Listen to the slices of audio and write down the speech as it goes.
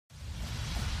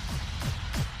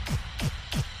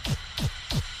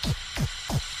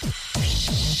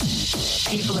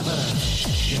People of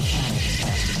Earth, your planet is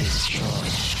about to be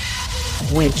destroyed.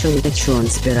 Ой, чё это чё он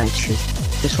спирачи?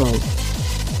 Ты шел.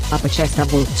 Папа часть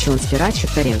обул чё он спирачи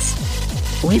корец.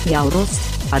 Уэп я урос,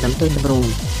 Адам той добром.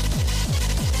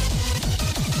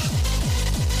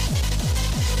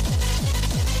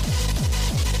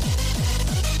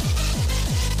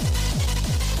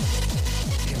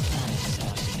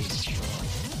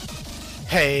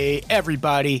 Hey,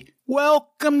 everybody.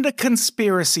 Welcome to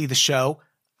Conspiracy, the show.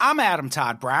 I'm Adam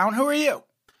Todd Brown. Who are you?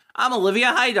 I'm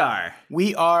Olivia Haidar.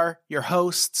 We are your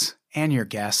hosts and your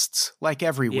guests, like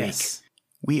every week.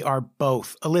 We are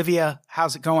both. Olivia,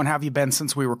 how's it going? How have you been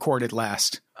since we recorded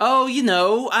last? Oh, you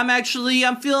know, I'm feeling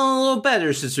a little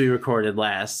better since we recorded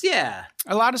last. Yeah.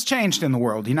 A lot has changed in the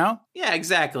world, you know? Yeah,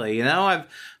 exactly. You know,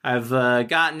 I've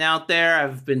gotten out there.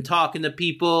 I've been talking to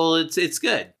people. It's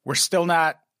good. We're still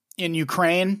not in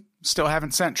Ukraine. Still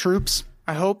haven't sent troops,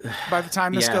 I hope, by the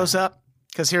time this goes up.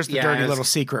 Because here's the dirty little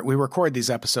secret. We record these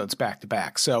episodes back to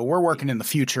back. So we're working in the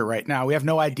future right now. We have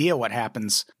no idea what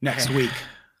happens next week.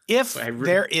 If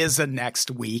there is a next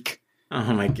week.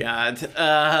 Oh, my God.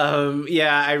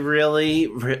 I really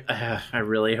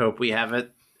hope we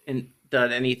haven't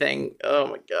done anything. Oh,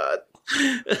 my God.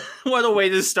 What a way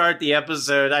to start the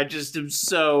episode. I just am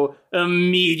so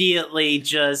immediately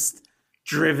just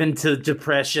driven to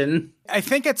depression. I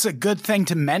think it's a good thing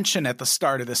to mention at the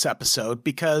start of this episode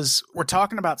because we're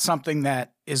talking about something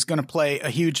that is going to play a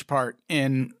huge part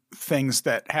in things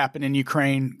that happen in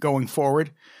Ukraine going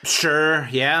forward. Sure,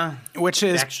 yeah. Which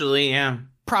is actually,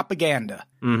 propaganda.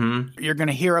 Mm-hmm. You're going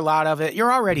to hear a lot of it.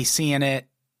 You're already seeing it.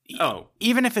 Oh.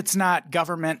 Even if it's not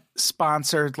government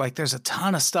sponsored, like there's a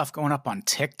ton of stuff going up on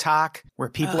TikTok where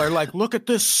people are like, look at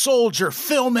this soldier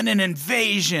filming an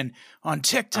invasion on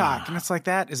TikTok. And it's like,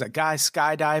 that is a guy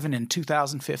skydiving in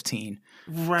 2015.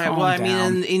 Right. Calm well, I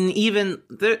down. mean, in even,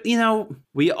 you know,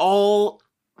 we all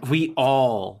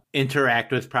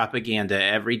interact with propaganda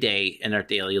every day in our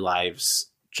daily lives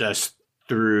just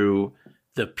through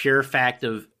the pure fact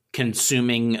of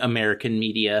consuming American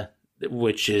media,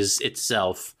 which is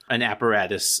itself an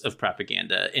apparatus of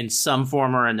propaganda in some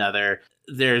form or another.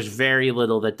 There's very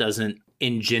little that doesn't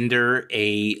engender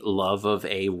a love of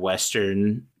a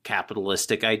Western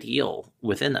capitalistic ideal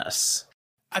within us.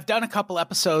 I've done a couple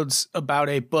episodes about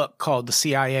a book called The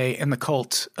CIA and the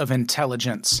Cult of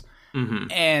Intelligence.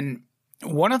 Mm-hmm. And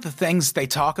one of the things they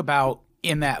talk about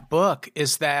in that book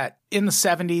is that in the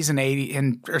 70s and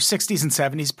 80s or 60s and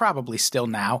 70s, probably still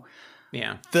now,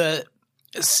 the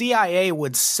CIA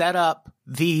would set up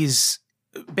these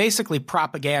basically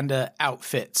propaganda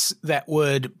outfits that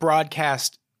would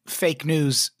broadcast fake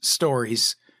news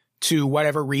stories to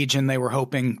whatever region they were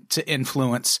hoping to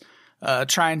influence,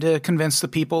 trying to convince the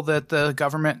people that the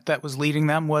government that was leading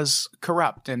them was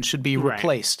corrupt and should be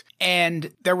replaced.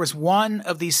 And there was one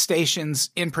of these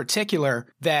stations in particular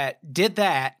that did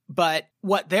that, but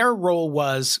what their role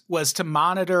was to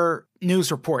monitor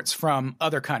news reports from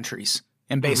other countries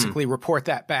and basically report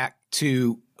that back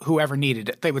to whoever needed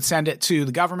it. They would send it to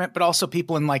the government, but also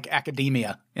people in like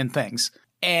academia and things.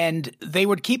 And they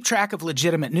would keep track of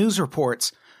legitimate news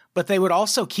reports, but they would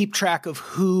also keep track of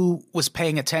who was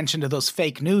paying attention to those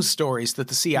fake news stories that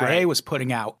the CIA was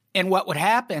putting out. And what would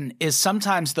happen is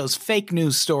sometimes those fake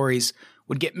news stories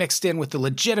would get mixed in with the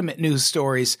legitimate news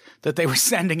stories that they were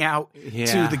sending out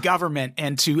to the government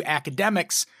and to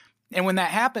academics. And when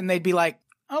that happened, they'd be like,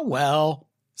 oh, well.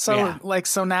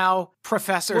 So now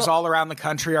professors all around the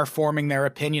country are forming their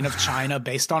opinion of China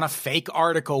based on a fake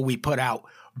article we put out.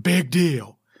 Big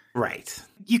deal. Right.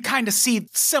 You kind of see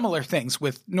similar things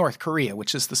with North Korea,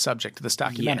 which is the subject of this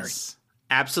documentary. Yes,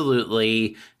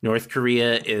 absolutely. North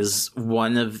Korea is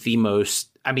one of the most,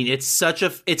 I mean, it's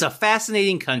a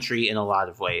fascinating country in a lot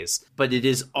of ways, but it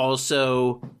is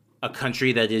also a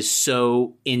country that is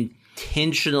so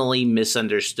intentionally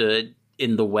misunderstood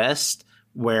in the West,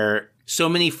 where so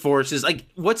many forces, like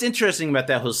what's interesting about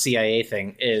that whole CIA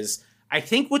thing is I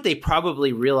think what they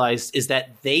probably realized is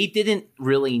that they didn't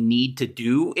really need to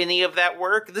do any of that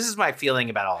work. This is my feeling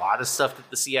about a lot of stuff that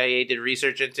the CIA did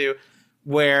research into,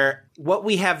 where what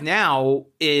we have now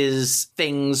is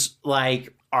things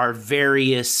like our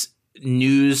various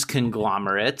news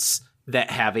conglomerates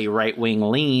that have a right-wing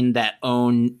lean that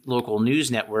own local news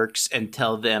networks and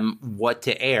tell them what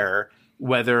to air,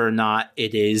 whether or not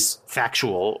it is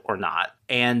factual or not.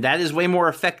 And that is way more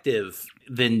effective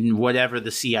than whatever the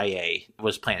CIA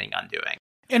was planning on doing.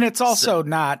 And it's also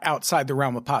not outside the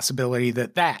realm of possibility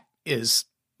that is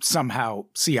somehow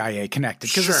CIA connected.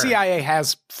 Because the CIA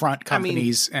has front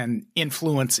companies and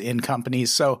influence in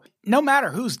companies. So no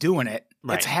matter who's doing it,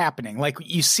 It's happening. Like,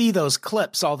 you see those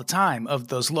clips all the time of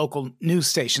those local news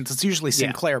stations. It's usually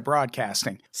Sinclair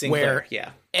Broadcasting, where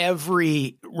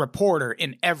every reporter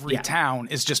in every town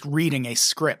is just reading a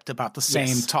script about the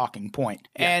same talking point.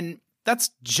 And that's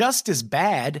just as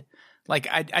bad. Like,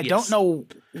 I don't know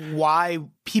why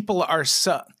people are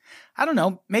so... I don't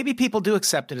know. Maybe people do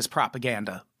accept it as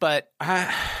propaganda, but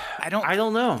I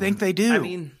don't know. Think they do. I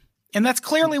mean... And that's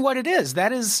clearly what it is.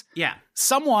 That is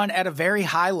someone at a very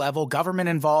high level, government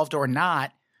involved or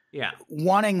not,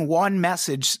 wanting one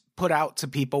message put out to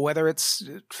people, whether it's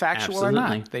factual or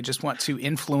not. They just want to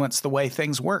influence the way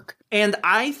things work. And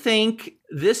I think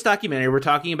this documentary, we're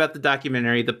talking about the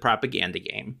documentary, The Propaganda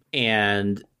Game.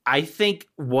 And I think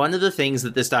one of the things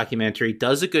that this documentary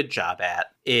does a good job at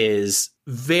is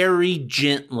very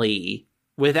gently,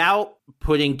 without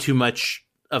putting too much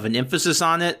of an emphasis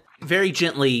on it, very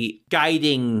gently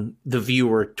guiding the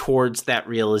viewer towards that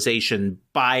realization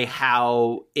by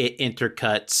how it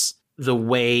intercuts the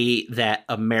way that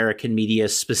American media,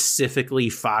 specifically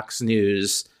Fox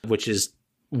News, which is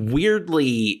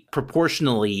weirdly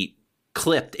proportionally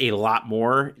clipped a lot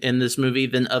more in this movie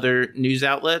than other news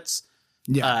outlets.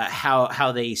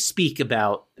 How they speak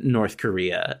about North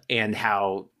Korea and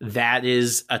how that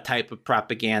is a type of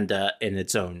propaganda in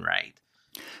its own right.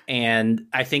 And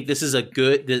I think this is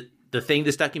the thing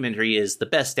this documentary is the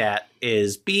best at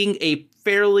is being a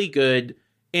fairly good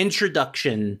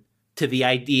introduction to the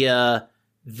idea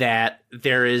that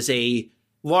there is a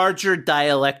larger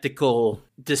dialectical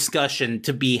discussion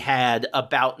to be had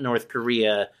about North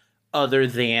Korea other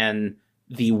than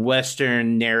the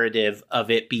Western narrative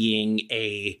of it being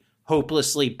a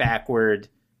hopelessly backward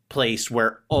place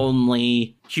where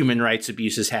only human rights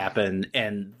abuses happen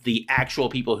and the actual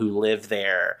people who live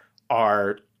there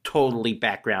are totally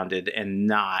backgrounded and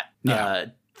not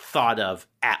thought of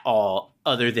at all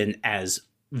other than as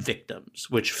victims,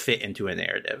 which fit into a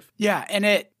narrative. Yeah, and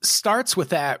it starts with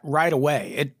that right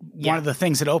away. One of the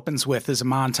things it opens with is a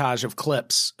montage of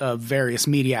clips of various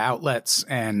media outlets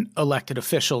and elected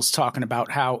officials talking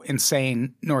about how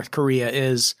insane North Korea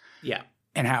is. Yeah.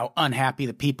 And how unhappy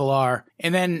the people are.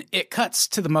 And then it cuts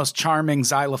to the most charming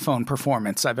xylophone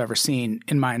performance I've ever seen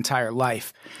in my entire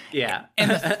life. Yeah.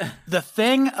 And the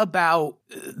thing about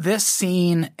this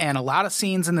scene and a lot of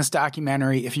scenes in this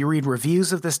documentary, if you read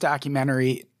reviews of this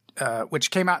documentary,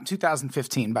 which came out in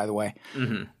 2015, by the way,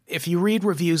 if you read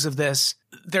reviews of this,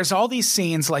 there's all these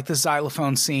scenes like the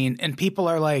xylophone scene, and people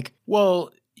are like,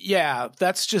 well, yeah,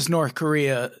 that's just North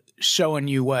Korea showing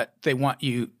you what they want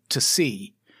you to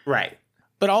see. Right.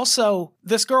 But also,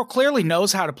 this girl clearly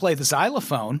knows how to play the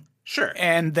xylophone. Sure.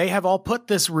 And they have all put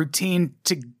this routine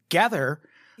together.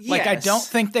 Yes. Like, I don't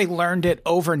think they learned it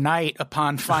overnight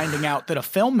upon finding out that a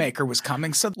filmmaker was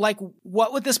coming. So, like,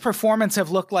 what would this performance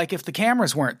have looked like if the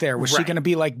cameras weren't there? Was she going to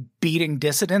be, like, beating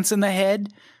dissidents in the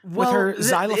head with her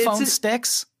xylophone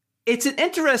sticks? It's an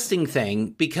interesting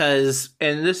thing because,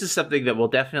 and this is something that we'll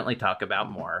definitely talk about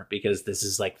more because this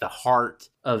is like the heart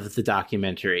of the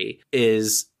documentary,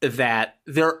 is that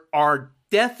there are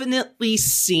definitely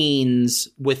scenes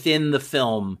within the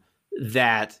film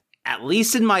that, at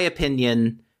least in my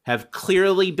opinion, have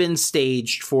clearly been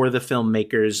staged for the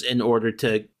filmmakers in order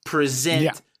to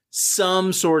present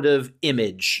some sort of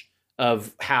image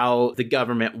of how the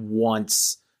government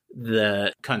wants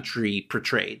the country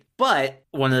portrayed. But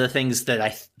one of the things that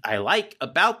I like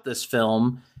about this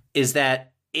film is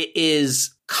that it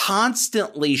is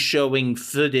constantly showing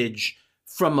footage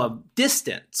from a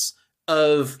distance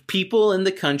of people in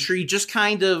the country just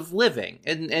kind of living.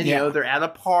 And you know, they're at a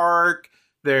park,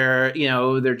 they're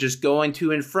just going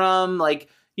to and from, like,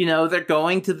 you know, they're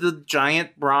going to the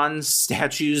giant bronze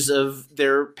statues of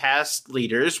their past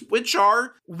leaders, which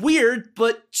are weird,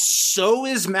 but so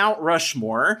is Mount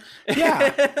Rushmore.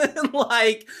 Yeah.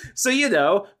 Like, so, you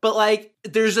know, but like,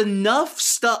 there's enough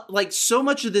stuff, like, so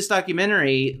much of this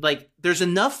documentary, like, there's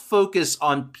enough focus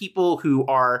on people who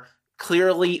are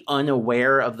clearly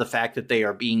unaware of the fact that they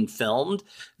are being filmed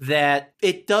that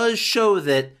it does show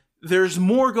that there's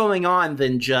more going on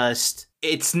than just...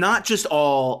 It's not just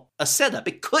all a setup.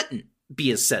 It couldn't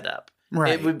be a setup.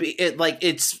 Right. It would be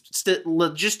it's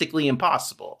logistically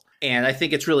impossible. And I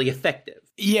think it's really effective.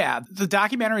 Yeah. The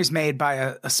documentary is made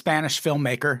by a Spanish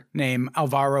filmmaker named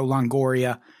Alvaro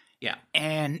Longoria. Yeah.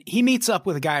 And he meets up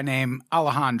with a guy named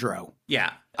Alejandro.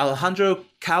 Yeah. Alejandro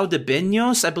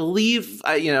Caldebeños, I believe.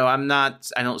 I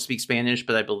don't speak Spanish,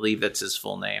 but I believe that's his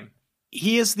full name.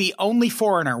 He is the only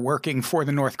foreigner working for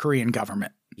the North Korean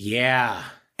government. Yeah.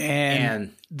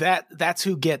 And that's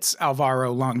who gets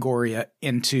Alvaro Longoria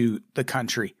into the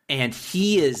country. And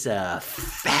he is a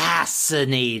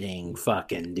fascinating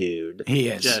fucking dude. He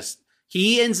is.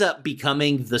 he ends up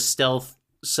becoming the stealth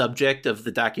subject of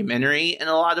the documentary in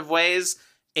a lot of ways.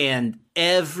 And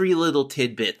every little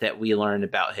tidbit that we learn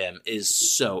about him is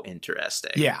so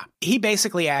interesting. Yeah. He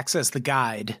basically acts as the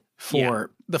guide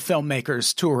for the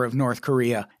filmmaker's tour of North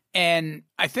Korea. And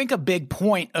I think a big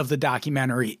point of the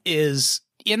documentary is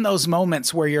in those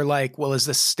moments where you're like, well, is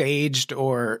this staged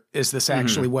or is this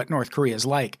actually what North Korea is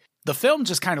like? The film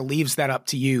just kind of leaves that up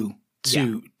to you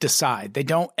to decide. They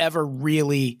don't ever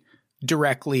really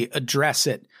directly address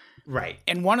it. Right.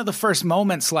 And one of the first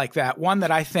moments like that, one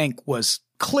that I think was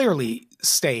clearly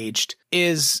staged,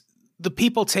 is the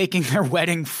people taking their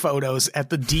wedding photos at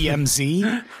the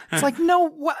DMZ. It's like, no,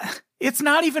 what? It's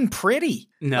not even pretty.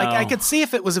 No. Like, I could see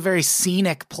if it was a very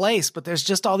scenic place, but there's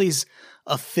just all these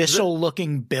official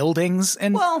looking buildings.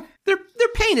 And well, they're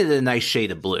painted a nice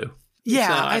shade of blue.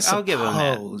 Yeah, so I'll give them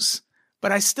that.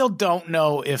 But I still don't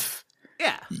know if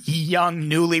young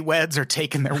newlyweds are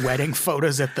taking their wedding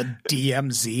photos at the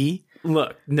DMZ.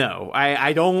 Look, no,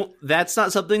 I don't. That's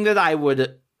not something that I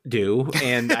would do.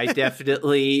 And I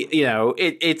definitely,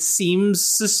 it seems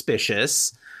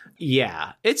suspicious.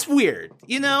 Yeah, it's weird,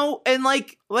 and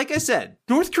like I said,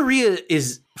 North Korea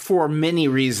is, for many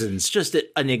reasons, just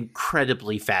an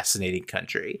incredibly fascinating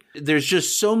country. There's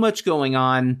just so much going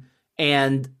on.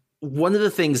 And one of the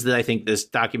things that I think this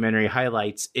documentary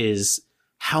highlights is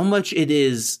how much it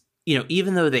is,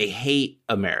 even though they hate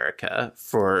America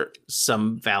for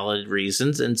some valid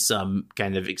reasons and some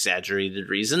kind of exaggerated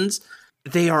reasons,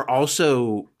 they are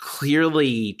also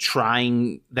clearly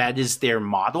trying, that is their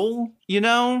model,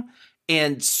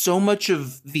 and so much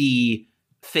of the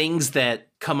things that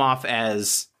come off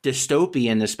as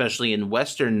dystopian, especially in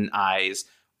Western eyes,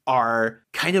 are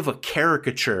kind of a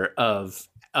caricature of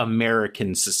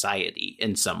American society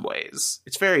in some ways.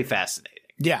 It's very fascinating.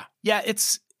 Yeah. Yeah.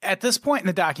 It's at this point in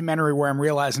the documentary where I'm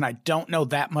realizing I don't know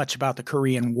that much about the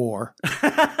Korean War.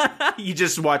 You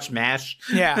just watch MASH?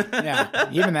 Yeah. Yeah.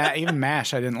 Even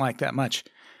MASH, I didn't like that much.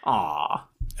 Aw.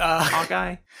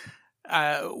 Hawkeye?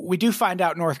 We do find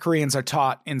out North Koreans are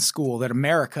taught in school that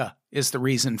America is the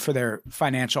reason for their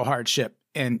financial hardship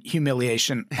and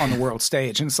humiliation on the world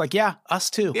stage. And it's like, yeah, us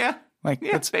too. Yeah.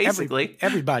 That's basically.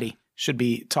 Everybody should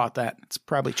be taught that. It's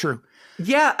probably true.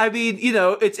 Yeah, I mean,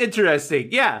 it's interesting.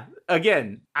 Yeah,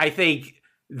 again, I think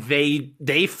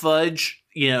they fudge,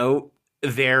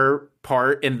 their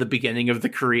part in the beginning of the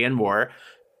Korean War,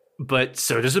 but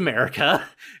so does America.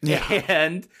 Yeah.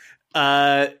 And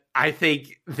I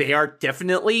think they are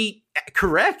definitely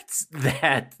correct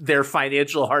that their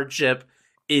financial hardship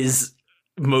is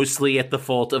mostly at the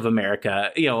fault of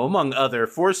America, among other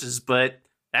forces, but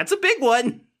that's a big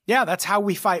one. Yeah, that's how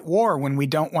we fight war when we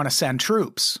don't want to send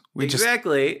troops. We just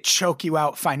choke you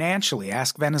out financially.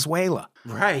 Ask Venezuela.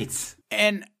 Right.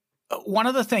 And one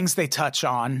of the things they touch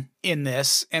on in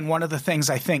this, and one of the things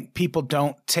I think people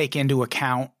don't take into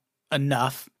account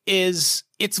enough, is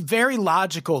it's very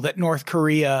logical that North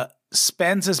Korea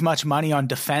spends as much money on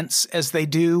defense as they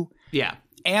do. Yeah.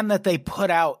 And that they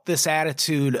put out this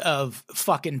attitude of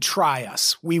fucking try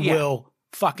us. We will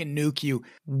fucking nuke you.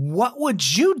 What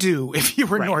would you do if you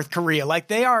were North Korea? Like,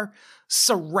 they are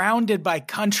surrounded by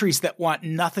countries that want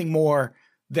nothing more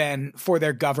than for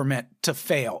their government to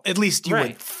fail. At least you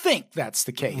would think that's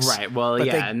the case. Right. Well, but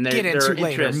and get into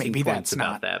later. Maybe that's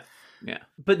not that. Yeah.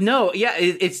 But no,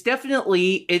 it's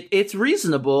definitely, it's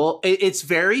reasonable. It's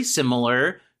very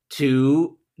similar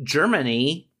to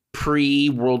Germany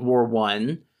pre-World War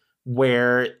I,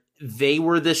 where they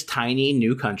were this tiny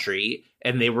new country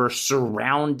and they were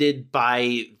surrounded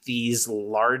by these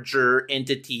larger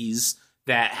entities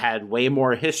that had way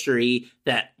more history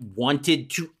that wanted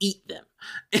to eat them.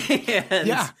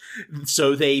 And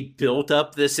so they built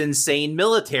up this insane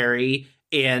military,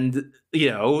 and,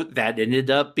 that ended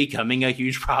up becoming a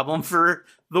huge problem for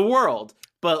the world.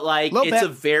 But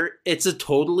it's a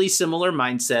totally similar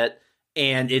mindset.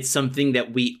 And it's something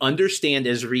that we understand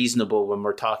as reasonable when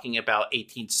we're talking about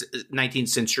 19th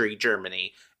century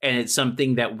Germany. And it's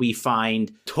something that we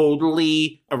find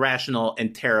totally irrational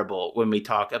and terrible when we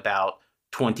talk about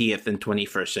 20th and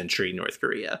 21st century North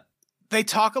Korea. They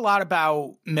talk a lot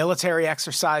about military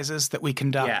exercises that we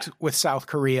conduct with South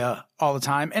Korea all the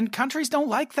time. And countries don't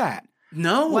like that.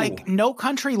 No. Like, no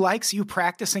country likes you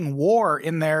practicing war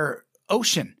in their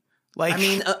ocean. Like, I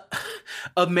mean,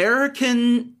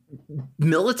 American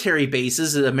military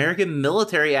bases and American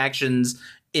military actions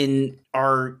in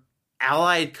our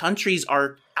allied countries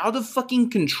are out of fucking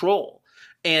control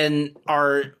and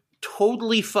are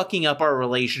totally fucking up our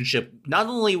relationship, not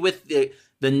only with the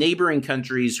neighboring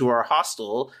countries who are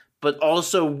hostile, but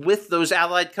also with those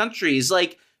allied countries.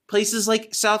 Like, places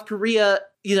like South Korea,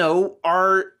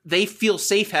 they feel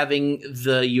safe having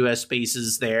the U.S.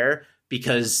 bases there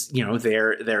because,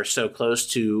 they're so close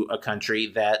to a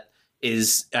country that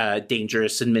is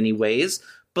dangerous in many ways.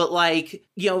 But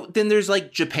then there's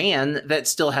Japan that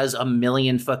still has 1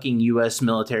 million fucking U.S.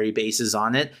 military bases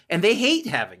on it, and they hate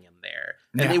having them there,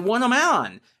 and they want them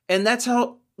on. And that's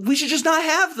how we should just not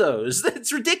have those.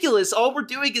 That's ridiculous. All we're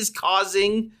doing is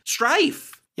causing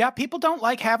strife. Yeah, people don't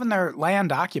like having their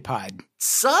land occupied.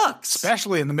 Sucks.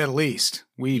 Especially in the Middle East.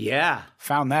 We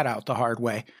found that out the hard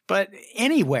way. But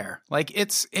anywhere,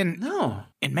 and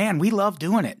man, we love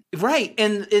doing it. Right.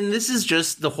 And this is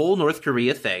just the whole North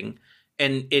Korea thing.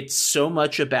 And it's so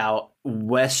much about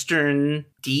Western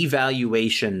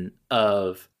devaluation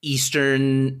of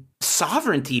Eastern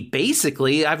sovereignty,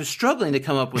 basically. I was struggling to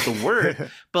come up with a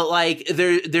word, but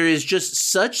there is just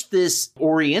such this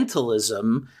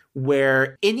Orientalism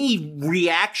where any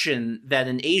reaction that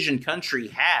an Asian country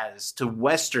has to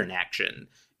Western action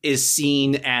is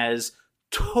seen as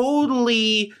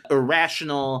totally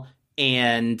irrational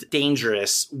and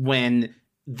dangerous, when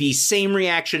the same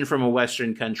reaction from a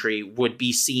Western country would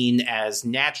be seen as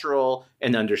natural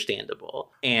and understandable.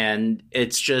 And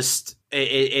it's just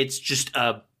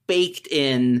a baked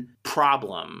in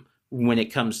problem when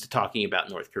it comes to talking about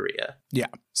North Korea. Yeah.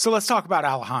 So let's talk about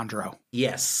Alejandro.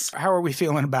 Yes. How are we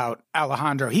feeling about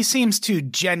Alejandro? He seems to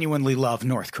genuinely love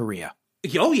North Korea.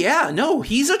 Oh, yeah. No,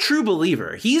 he's a true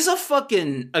believer. He's a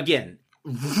fucking, again,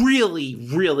 really,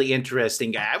 really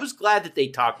interesting guy. I was glad that they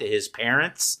talked to his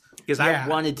parents, because I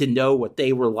wanted to know what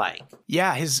they were like.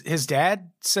 Yeah, his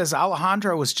dad says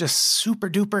Alejandro was just super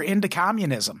duper into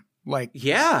communism.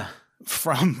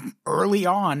 From early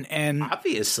on, and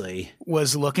obviously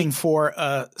was looking for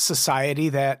a society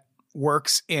that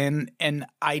works in an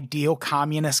ideal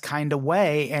communist kind of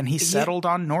way, and he settled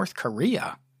on North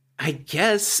Korea. I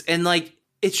guess. And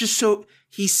it's just so,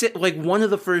 he said, one of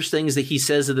the first things that he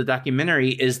says in the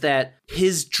documentary is that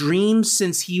his dream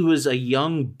since he was a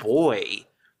young boy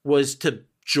was to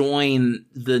join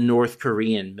the North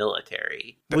Korean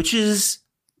military, which is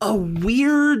a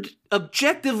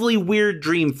objectively weird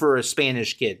dream for a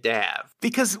Spanish kid to have.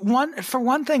 Because for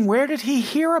one thing, where did he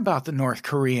hear about the North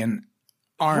Korean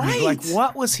army? Right.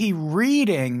 What was he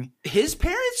reading? His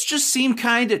parents just seem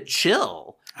kind of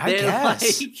chill. I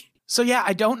guess. So yeah,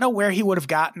 I don't know where he would have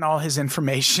gotten all his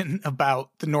information about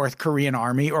the North Korean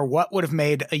army, or what would have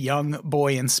made a young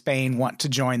boy in Spain want to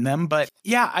join them. But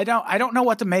yeah, I don't know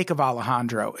what to make of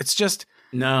Alejandro. It's just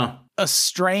a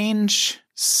strange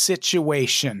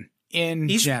situation in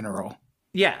general.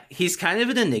 Yeah, he's kind of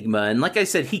an enigma. And like I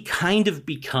said, he kind of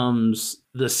becomes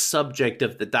the subject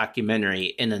of the documentary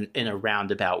in a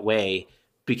roundabout way.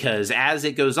 Because as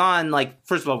it goes on,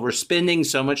 first of all, we're spending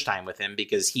so much time with him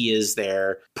because he is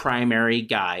their primary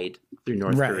guide through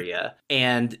North Korea.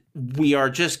 And we are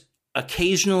just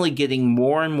occasionally getting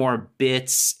more and more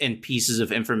bits and pieces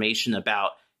of information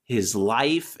about his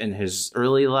life and his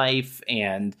early life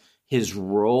and his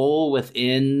role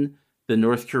within the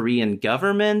North Korean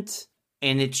government.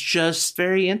 And it's just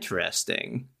very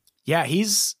interesting. Yeah,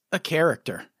 he's a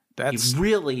character. He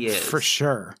really is. For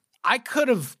sure. I could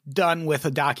have done with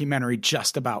a documentary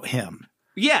just about him.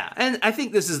 Yeah, and I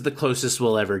think this is the closest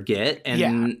we'll ever get. And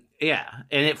and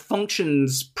it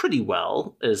functions pretty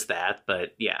well as that.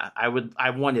 But yeah,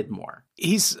 I wanted more.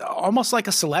 He's almost like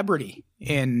a celebrity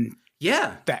in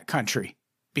that country,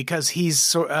 because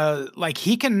he's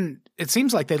he can. It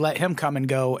seems like they let him come and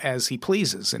go as he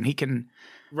pleases, and he can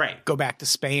go back to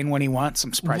Spain when he wants.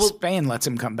 I'm surprised Spain lets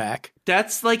him come back.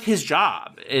 That's his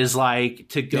job is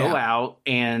to go out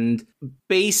and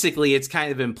basically, it's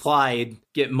kind of implied,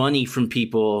 get money from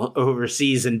people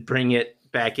overseas and bring it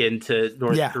back into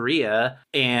North Korea.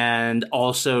 And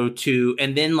also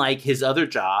and then his other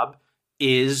job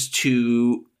is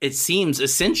to, it seems,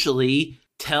 essentially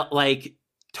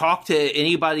talk to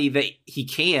anybody that he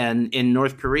can in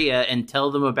North Korea and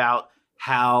tell them about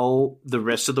how the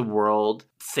rest of the world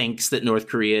thinks that North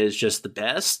Korea is just the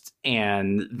best,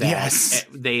 and that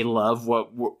they love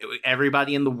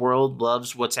everybody in the world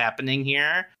loves what's happening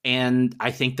here. And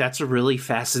I think that's a really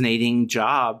fascinating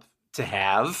job to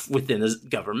have within a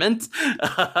government.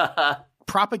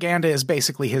 Propaganda is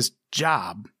basically his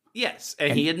job. Yes,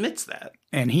 and he admits that.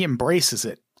 And he embraces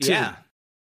it, too. Yeah.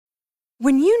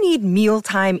 When you need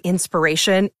mealtime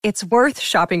inspiration, it's worth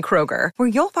shopping Kroger, where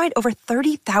you'll find over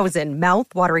 30,000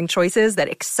 mouth-watering choices that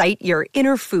excite your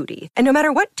inner foodie. And no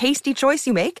matter what tasty choice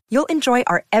you make, you'll enjoy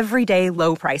our everyday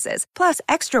low prices, plus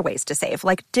extra ways to save,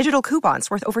 like digital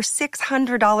coupons worth over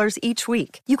 $600 each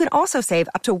week. You can also save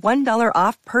up to $1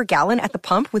 off per gallon at the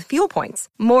pump with fuel points.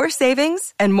 More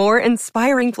savings and more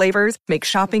inspiring flavors make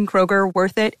shopping Kroger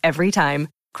worth it every time.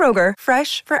 Kroger,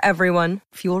 fresh for everyone.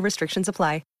 Fuel restrictions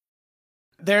apply.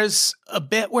 There's a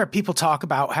bit where people talk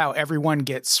about how everyone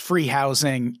gets free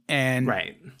housing and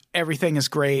everything is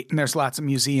great and there's lots of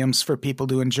museums for people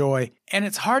to enjoy. And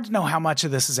it's hard to know how much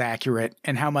of this is accurate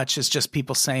and how much is just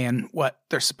people saying what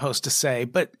they're supposed to say.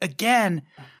 But again,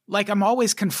 like, I'm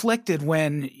always conflicted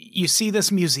when you see this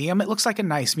museum. It looks like a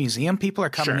nice museum. People are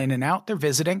coming in and out. They're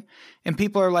visiting. And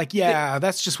people are like, yeah,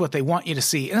 that's just what they want you to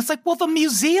see. And it's like, well, the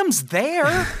museum's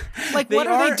there. Like, what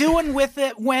are they doing with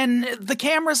it when the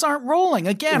cameras aren't rolling?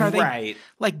 Again, are they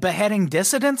like beheading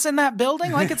dissidents in that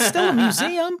building? Like, it's still a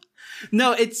museum.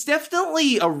 No, it's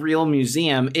definitely a real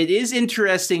museum. It is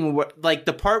interesting, like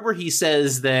the part where he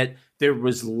says that there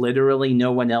was literally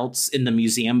no one else in the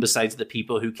museum besides the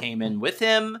people who came in with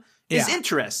him is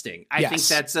interesting. I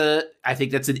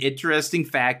think that's an interesting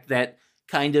fact that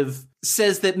kind of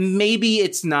says that maybe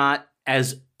it's not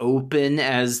as open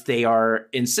as they are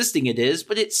insisting it is,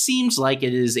 but it seems like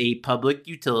it is a public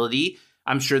utility.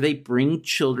 I'm sure they bring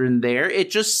children there.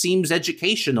 It just seems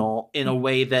educational in a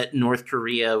way that North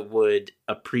Korea would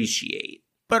appreciate.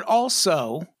 But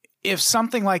also, if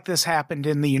something like this happened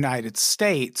in the United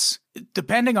States,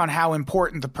 depending on how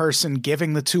important the person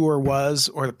giving the tour was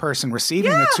or the person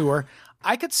receiving the tour,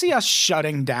 I could see us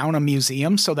shutting down a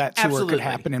museum so that tour could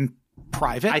happen in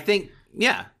private. I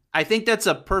think that's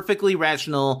a perfectly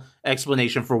rational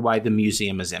explanation for why the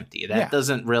museum is empty. That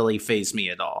doesn't really faze me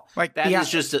at all. Like, that is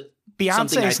just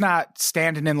Beyonce's not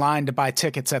standing in line to buy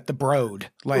tickets at the Broad.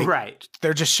 Like,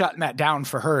 they're just shutting that down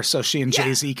for her so she and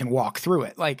Jay-Z can walk through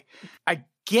it. Like, I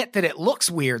get that it looks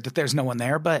weird that there's no one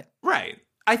there, but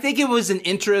I think it was an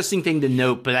interesting thing to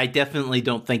note, but I definitely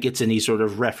don't think it's any sort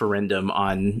of referendum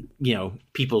on,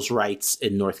 people's rights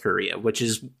in North Korea, which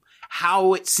is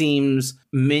how it seems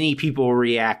many people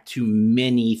react to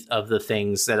many of the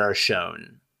things that are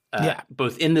shown,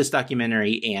 both in this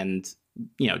documentary and,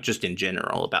 just in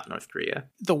general about North Korea.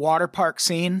 The water park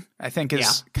scene, I think,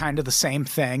 is kind of the same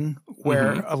thing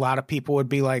where a lot of people would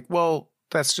be like, well,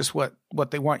 that's just what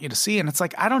they want you to see. And it's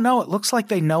like, I don't know. It looks like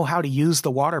they know how to use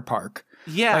the water park.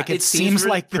 Yeah. Like, it seems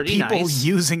like the people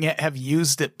using it have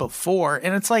used it before.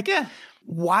 And it's like,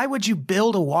 why would you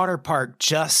build a water park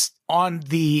just on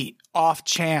the off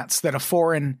chance that a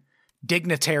foreign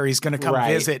dignitary is going to come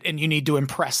visit and you need to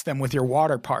impress them with your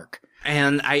water park?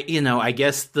 And I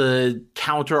guess the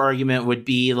counter argument would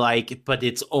be like, but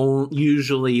it's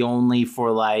usually only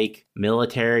for like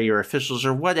military or officials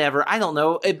or whatever. I don't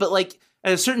know. But like,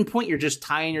 at a certain point, you're just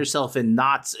tying yourself in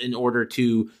knots in order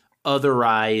to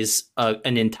otherize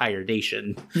an entire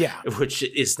nation. Yeah. Which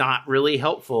is not really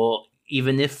helpful,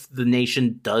 even if the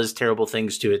nation does terrible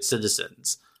things to its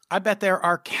citizens. I bet there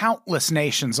are countless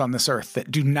nations on this earth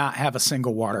that do not have a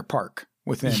single water park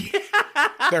within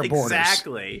their borders.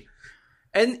 Exactly.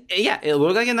 And it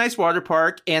looked like a nice water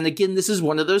park. And again, this is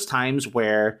one of those times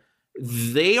where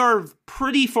they are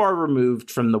pretty far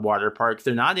removed from the water park.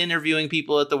 They're not interviewing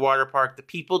people at the water park. The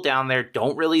people down there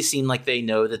don't really seem like they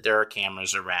know that there are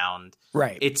cameras around.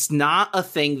 Right. It's not a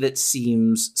thing that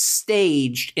seems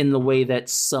staged in the way that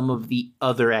some of the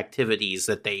other activities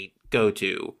that they go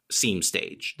to seem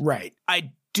staged. Right.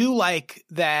 I do like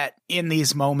that in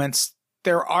these moments,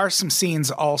 there are some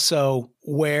scenes also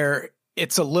where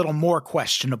it's a little more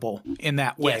questionable in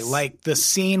that way. Yes. Like the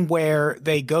scene where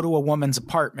they go to a woman's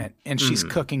apartment and she's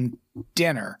cooking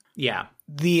dinner. Yeah.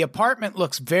 The apartment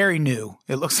looks very new.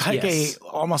 It looks like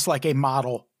almost like a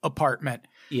model apartment.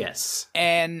 Yes.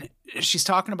 And she's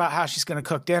talking about how she's going to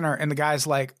cook dinner. And the guy's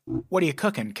like, what are you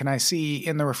cooking? Can I see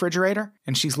in the refrigerator?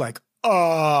 And she's like,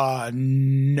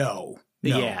 no.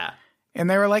 Yeah. And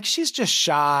they were like, she's just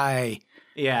shy.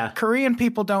 Yeah. Korean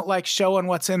people don't like showing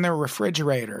what's in their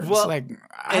refrigerator. Well, it's like,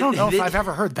 I don't know if I've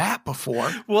ever heard that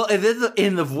before. Well, and then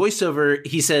in the voiceover,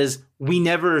 he says, we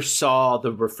never saw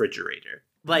the refrigerator.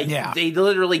 Like, they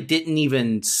literally didn't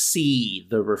even see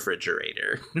the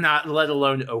refrigerator, not let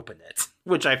alone open it,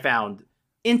 which I found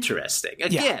interesting.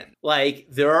 Again, like,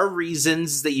 there are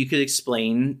reasons that you could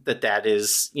explain that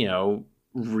is,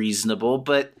 reasonable,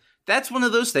 but that's one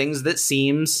of those things that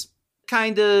seems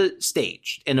kind of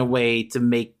staged in a way to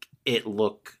make it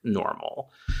look normal.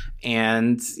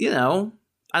 And,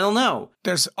 I don't know.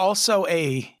 There's also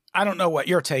I don't know what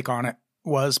your take on it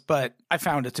was, but I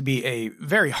found it to be a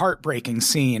very heartbreaking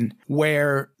scene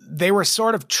where they were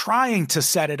sort of trying to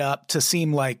set it up to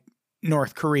seem like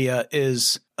North Korea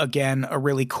is, again, a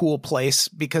really cool place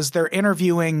because they're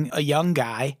interviewing a young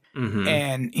guy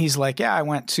and he's like, yeah, I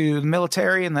went to the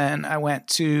military and then I went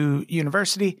to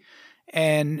university.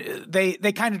 And they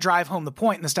kind of drive home the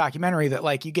point in this documentary that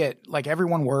like you get like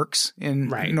everyone works in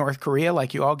North Korea,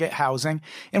 like you all get housing.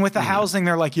 And with the housing,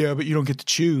 they're like, yeah, but you don't get to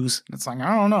choose. And it's like,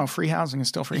 I don't know. Free housing is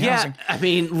still free housing. I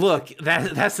mean, look,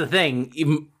 that's the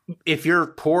thing. If you're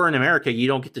poor in America, you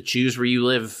don't get to choose where you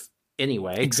live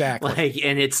anyway. Exactly. Like,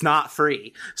 and it's not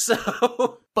free.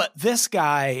 So, but this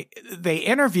guy, they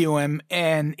interview him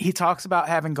and he talks about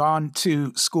having gone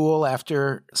to school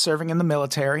after serving in the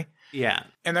military. Yeah.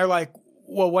 And they're like,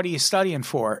 well, what are you studying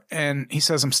for? And he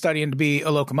says, I'm studying to be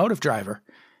a locomotive driver.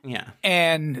 Yeah.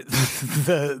 And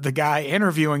the guy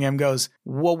interviewing him goes,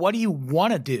 well, what do you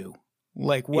want to do?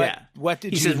 Like, what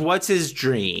did he says, what's his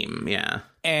dream? Yeah.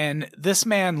 And this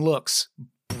man looks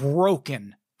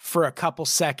broken for a couple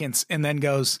seconds and then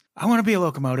goes, I want to be a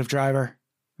locomotive driver.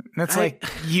 And it's like,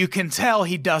 you can tell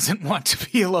he doesn't want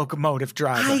to be a locomotive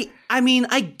driver. I mean,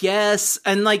 I guess.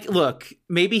 And like, look,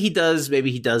 maybe he does,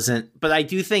 maybe he doesn't. But I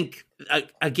do think,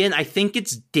 again, I think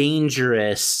it's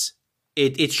dangerous.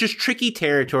 It's just tricky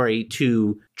territory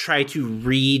to try to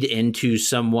read into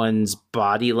someone's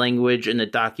body language in a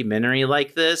documentary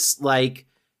like this. Like,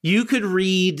 you could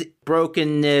read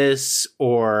brokenness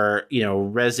or,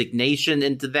 resignation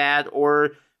into that,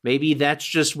 or maybe that's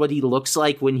just what he looks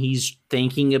like when he's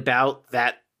thinking about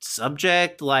that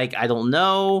subject. Like, I don't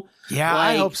know. Yeah,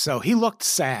 I hope so. He looked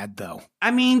sad, though.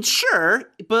 I mean, sure,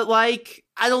 but like,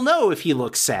 I don't know if he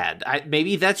looks sad.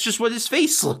 Maybe that's just what his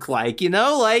face looked like,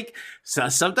 Like, so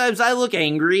sometimes I look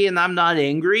angry and I'm not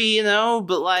angry,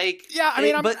 but like... Yeah, I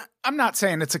mean, I'm not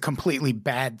saying it's a completely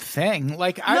bad thing.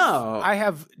 Like, I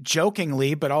have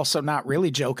jokingly, but also not really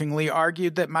jokingly,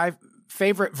 argued that my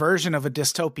favorite version of a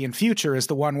dystopian future is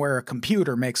the one where a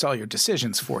computer makes all your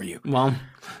decisions for you. Well,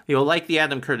 you'll like the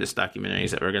Adam Curtis documentaries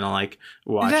that we're gonna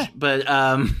watch. Yeah. But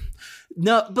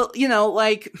no, but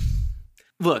like,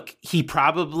 look, he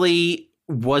probably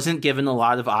wasn't given a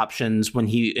lot of options when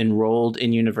he enrolled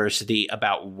in university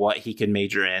about what he could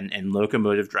major in, and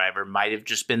locomotive driver might have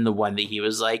just been the one that he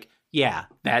was like, yeah,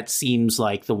 that seems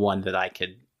like the one that I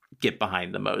could get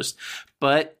behind the most.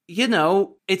 But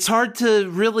it's hard to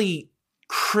really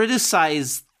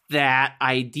criticize that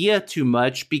idea too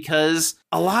much because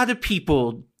a lot of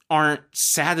people aren't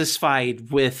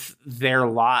satisfied with their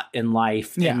lot in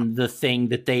life and the thing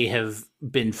that they have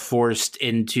been forced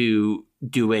into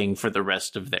doing for the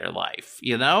rest of their life,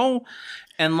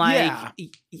 And like,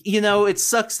 it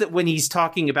sucks that when he's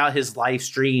talking about his live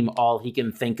stream, all he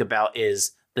can think about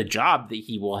is the job that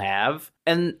he will have.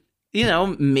 And,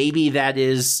 maybe that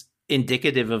is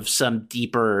indicative of some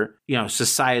deeper,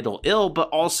 societal ill, but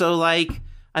also like,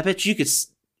 I bet you could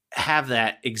have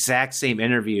that exact same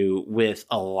interview with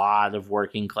a lot of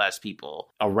working class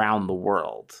people around the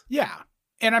world. Yeah.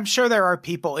 And I'm sure there are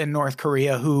people in North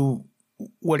Korea who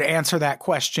would answer that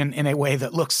question in a way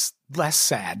that looks less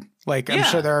sad. Like, I'm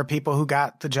sure there are people who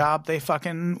got the job they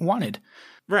fucking wanted.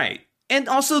 Right. And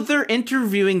also they're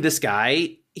interviewing this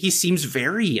guy. He seems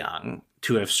very young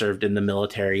to have served in the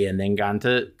military and then gone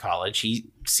to college.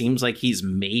 He seems like he's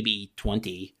maybe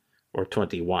 20 or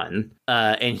 21.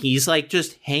 And he's like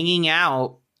just hanging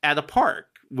out at a park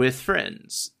with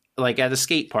friends, like at a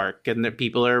skate park, and the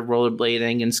people are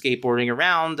rollerblading and skateboarding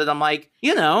around. And I'm like,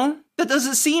 that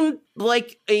doesn't seem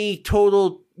like a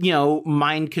total,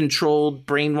 mind controlled,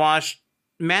 brainwashed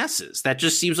masses. That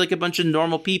just seems like a bunch of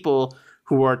normal people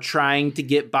who are trying to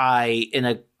get by in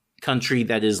a country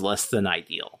that is less than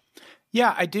ideal.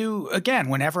 Yeah, I do. Again,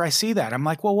 whenever I see that, I'm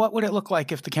like, well, what would it look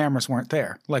like if the cameras weren't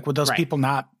there? Like, would those people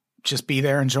not just be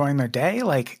there enjoying their day?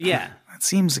 Like, that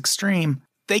seems extreme.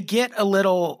 They get a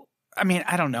little, I mean,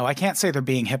 I don't know. I can't say they're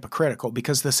being hypocritical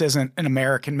because this isn't an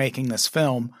American making this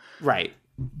film. Right.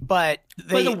 But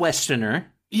a Westerner.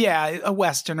 Yeah, a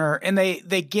Westerner. And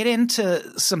they get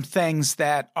into some things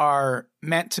that are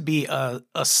meant to be a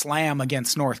slam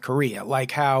against North Korea.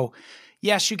 Like how,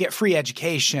 yes, you get free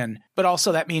education, but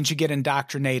also that means you get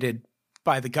indoctrinated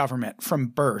by the government from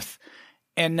birth.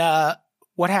 And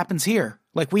what happens here?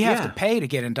 Like, we have to pay to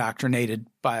get indoctrinated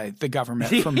by the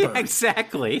government from birth.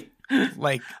 Exactly.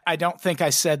 Like, I don't think I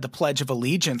said the Pledge of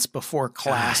Allegiance before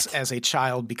class as a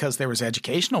child because there was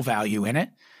educational value in it.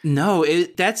 No,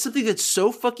 that's something that's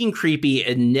so fucking creepy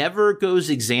and never goes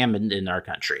examined in our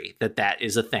country, that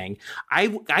is a thing. I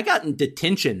got in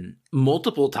detention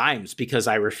multiple times because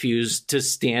I refused to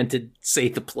stand to say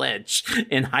the pledge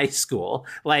in high school.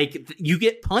 Like, you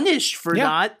get punished for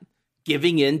not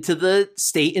giving in to the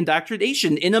state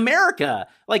indoctrination in America.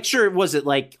 Like, sure, was it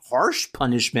like harsh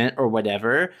punishment or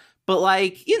whatever, but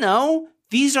like, you know,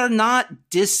 these are not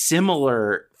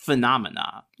dissimilar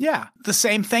phenomena. Yeah. The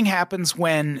same thing happens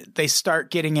when they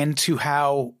start getting into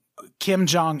how Kim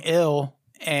Jong-il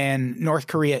and North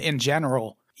Korea in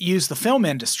general use the film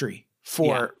industry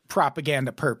for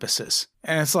propaganda purposes.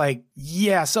 And it's like,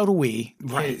 yeah, so do we.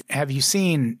 Right. Have you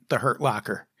seen The Hurt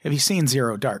Locker? Have you seen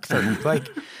Zero Dark 30? Like,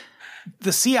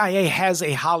 the CIA has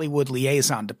a Hollywood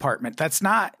liaison department. That's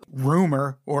not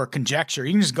rumor or conjecture.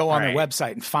 You can just go on their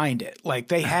website and find it. Like,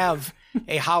 they have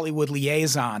a Hollywood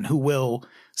liaison who will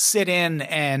sit in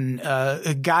and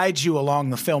guide you along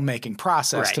the filmmaking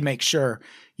process to make sure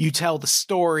you tell the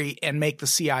story and make the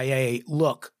CIA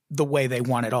look the way they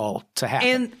want it all to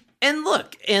happen. And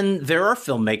look, and there are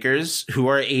filmmakers who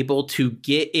are able to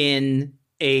get in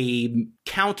a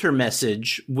counter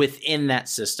message within that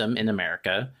system in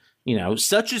America, you know,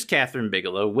 such as Catherine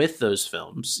Bigelow with those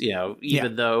films, you know,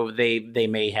 even though they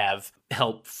may have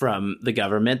help from the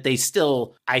government, they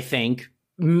still, I think,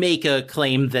 make a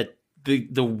claim that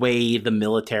the way the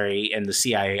military and the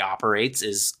CIA operates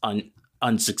is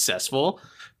unsuccessful.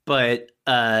 But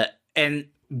and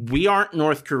we aren't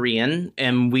North Korean,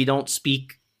 and we don't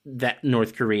speak that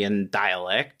North Korean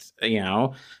dialect, you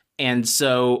know, and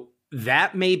so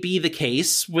that may be the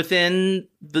case within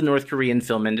the North Korean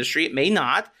film industry. It may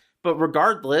not, but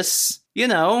regardless, you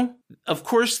know, of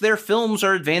course, their films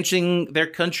are advancing their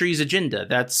country's agenda.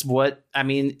 That's what, I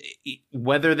mean,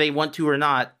 whether they want to or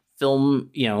not, film,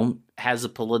 you know, has a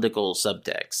political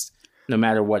subtext, no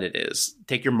matter what it is.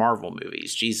 Take your Marvel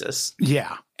movies, Jesus.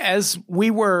 Yeah. As we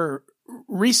were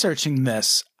researching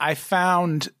this, I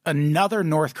found another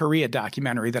North Korea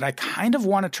documentary that I kind of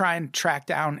want to try and track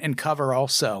down and cover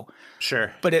also.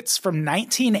 Sure. But it's from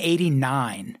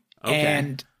 1989. Okay.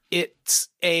 And it's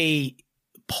a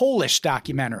Polish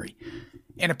documentary.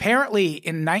 And apparently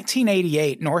in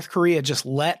 1988, North Korea just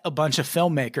let a bunch of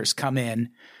filmmakers come in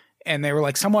and they were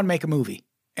like, someone make a movie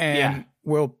and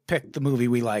we'll pick the movie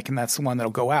we like. And that's the one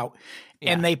that'll go out.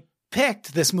 Yeah. And they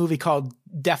picked this movie called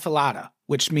Defilada,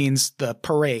 which means the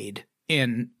parade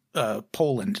in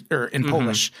Poland or in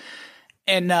Polish.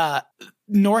 And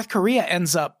North Korea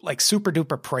ends up like super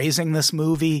duper praising this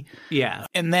movie. Yeah.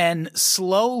 And then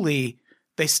slowly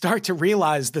they start to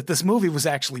realize that this movie was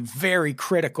actually very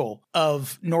critical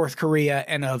of North Korea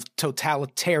and of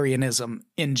totalitarianism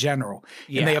in general.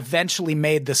 Yeah. And they eventually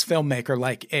made this filmmaker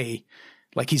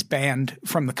like he's banned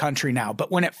from the country now. But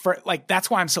when that's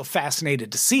why I'm so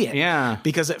fascinated to see it. Yeah.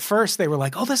 Because at first they were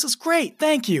like, oh, this is great.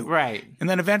 Thank you. Right. And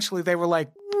then eventually they were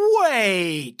like,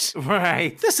 wait.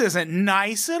 Right. This isn't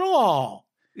nice at all.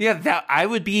 Yeah, I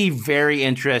would be very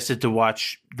interested to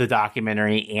watch the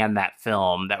documentary and that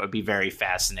film. That would be very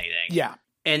fascinating. Yeah.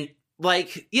 And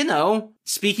like, you know,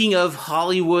 speaking of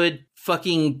Hollywood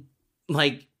fucking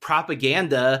like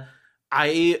propaganda,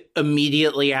 I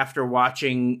immediately after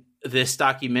watching this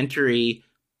documentary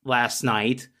last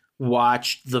night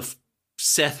watched the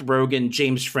Seth Rogen,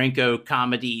 James Franco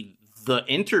comedy, The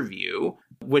Interview,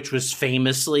 which was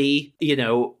famously, you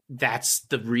know, that's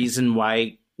the reason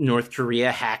why North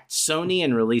Korea hacked Sony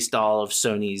and released all of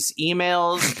Sony's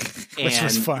emails. Which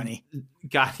was funny.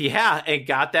 Got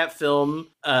that film,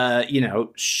 you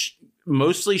know,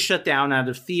 mostly shut down out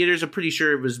of theaters. I'm pretty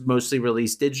sure it was mostly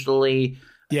released digitally.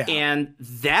 Yeah. And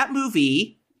that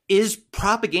movie is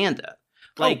propaganda.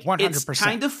 Like, 100%. It's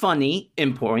kind of funny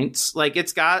in points. Like,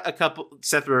 it's got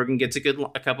Seth Rogen gets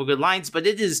a couple good lines, but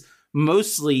it is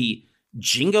mostly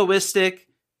jingoistic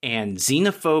and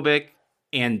xenophobic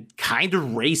and kind of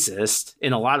racist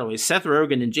in a lot of ways. Seth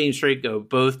Rogen and James Franco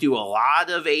both do a lot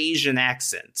of Asian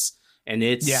accents, and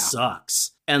it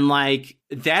sucks. And like,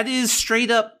 that is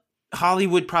straight up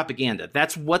Hollywood propaganda.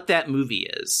 That's what that movie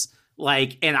is.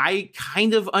 Like, and I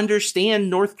kind of understand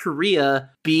North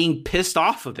Korea being pissed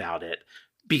off about it,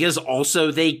 because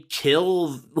also they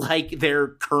kill like their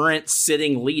current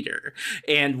sitting leader.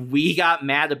 And we got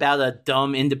mad about a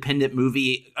dumb independent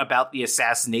movie about the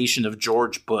assassination of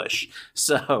George Bush.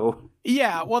 So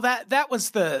yeah, well, that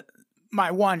was my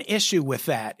one issue with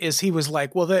that is he was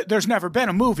like, well, there's never been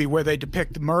a movie where they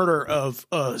depict the murder of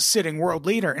a sitting world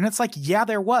leader. And it's like, yeah,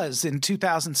 there was in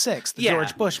 2006, the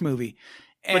George Bush movie.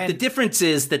 But the difference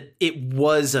is that it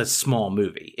was a small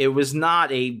movie. It was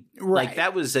not like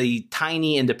that was a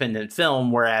tiny independent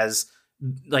film, whereas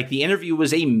like The Interview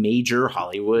was a major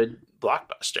Hollywood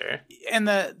blockbuster. And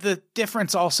the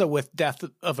difference also with Death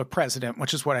of a President,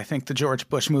 which is what I think the George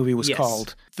Bush movie was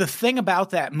called. The thing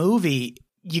about that movie,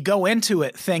 you go into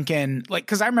it thinking, like,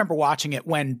 because I remember watching it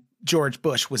when George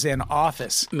Bush was in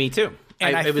office. Me too.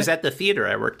 And it was at the theater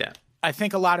I worked at. I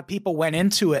think a lot of people went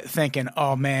into it thinking,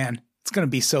 oh man, it's going to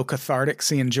be so cathartic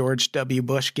seeing George W.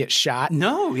 Bush get shot.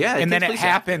 No, yeah. And then it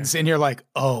happens and you're like,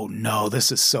 oh no,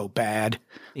 this is so bad.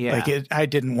 Yeah. Like I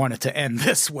didn't want it to end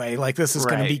this way. Like this is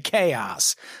going to be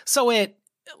chaos. So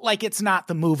it's not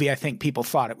the movie I think people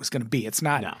thought it was going to be. It's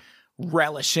not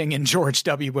relishing in George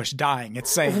W. Bush dying.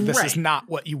 It's saying this is not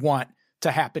what you want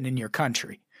to happen in your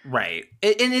country. Right.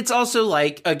 And it's also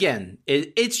like, again,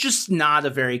 it's just not a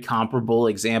very comparable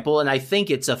example. And I think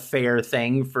it's a fair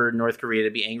thing for North Korea to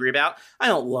be angry about. I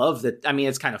don't love that. I mean,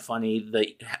 it's kind of funny,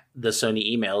 the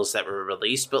Sony emails that were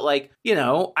released. But like, you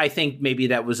know, I think maybe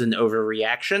that was an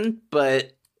overreaction.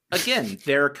 But again,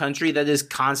 they're a country that is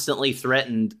constantly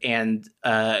threatened and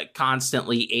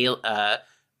constantly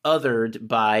othered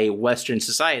by Western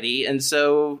society. And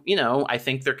so, you know, I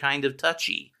think they're kind of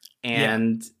touchy.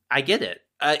 And I get it.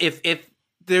 If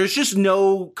there's just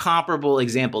no comparable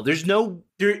example, there's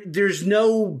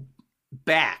no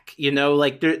back, you know,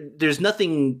 like there's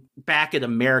nothing back in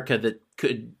America that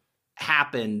could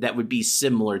happen that would be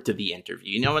similar to The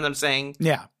Interview. You know what I'm saying?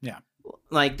 Yeah. Yeah.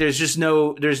 Like there's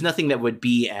nothing that would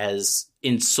be as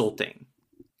insulting.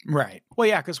 Right. Well,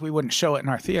 yeah, because we wouldn't show it in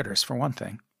our theaters for one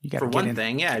thing.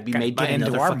 It'd be made by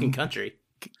another fucking country.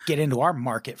 Get into our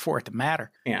market for it to matter.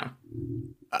 Yeah.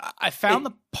 I found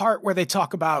the part where they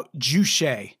talk about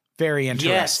juche very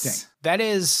interesting. Yes. That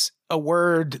is a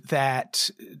word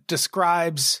that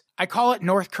describes, I call it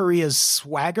North Korea's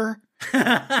swagger.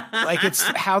 Like it's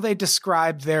how they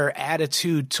describe their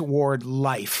attitude toward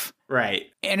life. Right.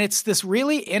 And it's this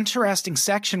really interesting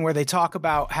section where they talk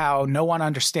about how no one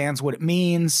understands what it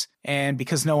means. And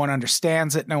because no one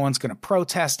understands it, no one's going to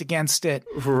protest against it.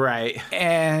 Right.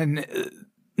 And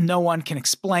no one can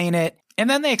explain it. And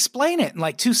then they explain it in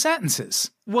like 2 sentences.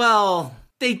 Well,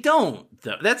 they don't,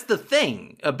 though. That's the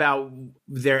thing about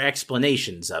their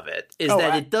explanations of it, is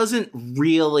that it doesn't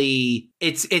really,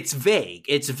 it's vague.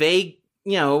 It's vague,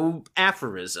 you know,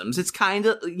 aphorisms. It's kind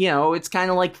of, you know, it's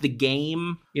kind of like The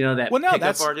Game, you know, that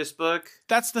pickup artist book.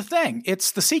 That's the thing.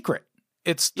 It's the secret.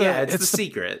 It's the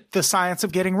secret. The science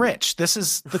of getting rich. This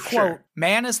is the quote.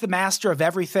 Man is the master of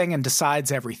everything and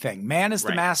decides everything. Man is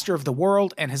the master of the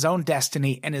world and his own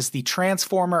destiny and is the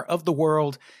transformer of the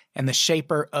world and the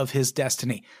shaper of his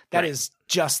destiny. That is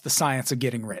just the science of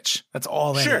getting rich. That's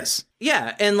all it is.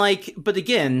 Yeah. And like, but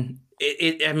again,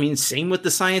 I mean, same with the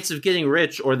science of getting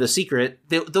rich or The Secret.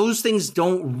 Those things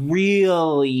don't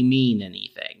really mean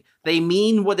anything. They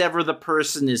mean whatever the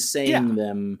person is saying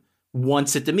them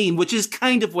wants it to mean, which is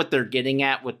kind of what they're getting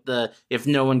at with the if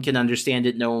no one can understand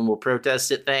it, no one will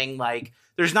protest it thing. Like,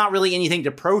 there's not really anything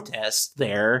to protest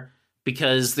there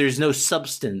because there's no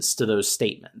substance to those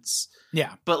statements.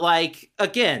 Yeah. But, like,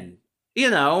 again, you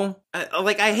know,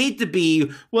 like, I hate to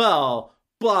be, well,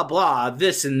 blah, blah,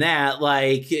 this and that,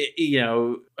 like, you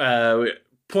know,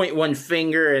 point one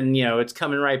finger and, you know, it's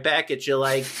coming right back at you,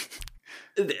 like...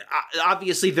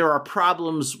 Obviously, there are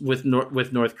problems with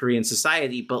North Korean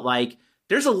society, but like,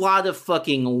 there's a lot of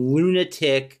fucking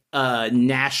lunatic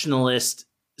nationalist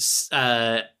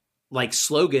like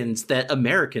slogans that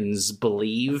Americans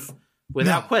believe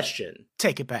without question.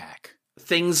 Take it back.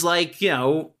 Things like, you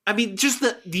know, I mean, just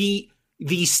the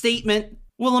statement,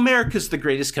 well, America's the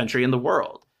greatest country in the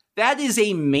world. That is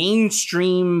a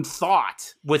mainstream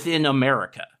thought within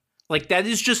America. Like, that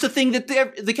is just a thing that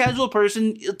the casual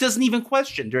person doesn't even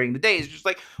question during the day. It's just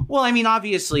like, well, I mean,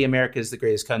 obviously America is the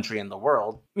greatest country in the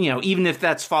world, you know, even if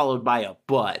that's followed by a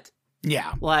but.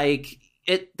 Yeah. Like,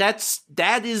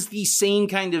 that is the same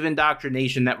kind of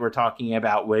indoctrination that we're talking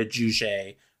about with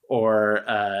Juche or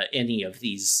any of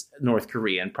these North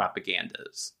Korean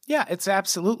propagandas. Yeah, it's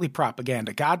absolutely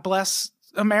propaganda. God bless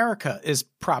America is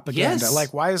propaganda. Yes.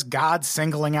 Like, why is God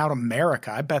singling out America?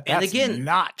 I bet that's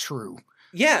not true.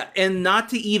 Yeah, and not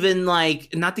to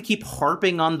keep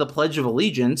harping on the Pledge of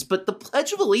Allegiance, but the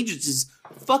Pledge of Allegiance is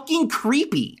fucking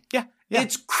creepy. Yeah.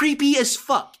 It's creepy as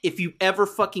fuck if you ever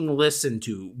fucking listen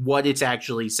to what it's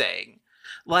actually saying.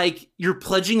 Like, you're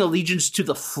pledging allegiance to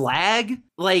the flag?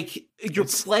 Like, you're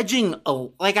pledging...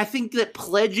 I think that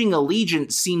pledging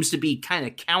allegiance seems to be kind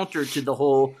of counter to the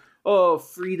whole...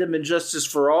 freedom and justice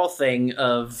for all thing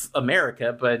of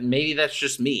America, but maybe that's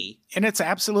just me. And it's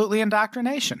absolutely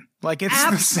indoctrination. Like, it's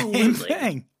the same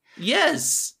thing.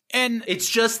 Yes. And it's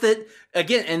just that,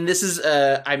 again, and this is,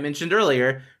 I mentioned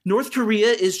earlier, North Korea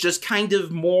is just kind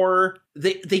of more,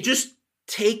 they just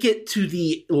take it to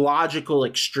the logical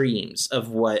extremes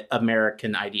of what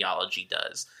American ideology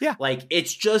does. Yeah. Like,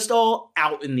 it's just all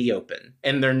out in the open,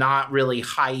 and they're not really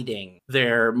hiding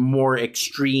their more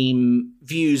extreme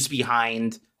views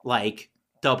behind, like,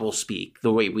 doublespeak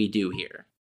the way we do here.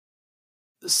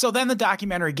 So then the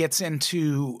documentary gets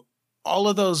into all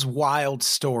of those wild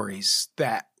stories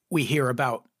that we hear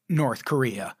about North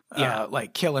Korea,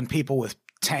 like killing people with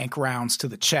tank rounds to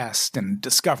the chest and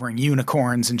discovering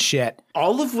unicorns and shit.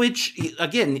 All of which,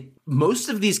 again, most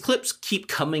of these clips keep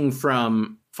coming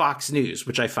from Fox News,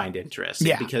 which I find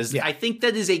interesting because I think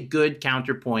that is a good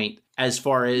counterpoint as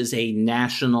far as a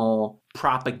national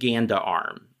propaganda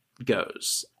arm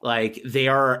goes. Like, they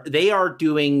are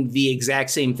doing the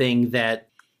exact same thing that,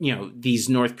 you know, these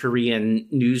North Korean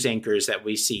news anchors that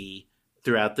we see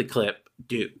throughout the clip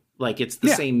do. Like, it's the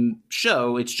same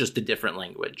show, it's just a different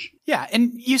language. Yeah,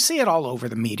 and you see it all over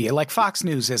the media. Like, Fox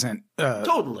News isn't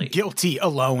totally guilty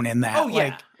alone in that. Oh, yeah.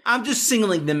 Like, I'm just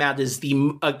singling them out as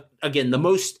the, again, the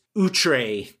most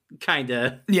outre kind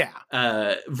of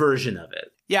version of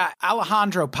it. Yeah,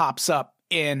 Alejandro pops up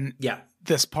in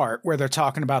this part where they're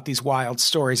talking about these wild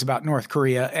stories about North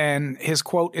Korea, and his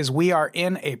quote is, "We are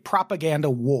in a propaganda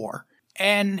war."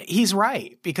 And he's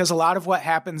right, because a lot of what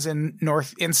happens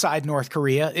inside North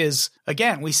Korea is,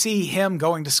 again, we see him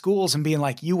going to schools and being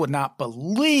like, "You would not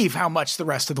believe how much the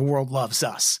rest of the world loves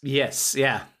us." Yes,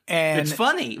 yeah. And it's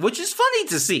funny, which is funny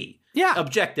to see. Yeah.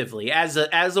 Objectively, as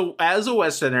a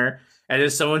Westerner and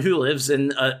as someone who lives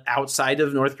in outside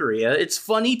of North Korea, it's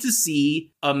funny to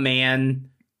see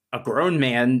a grown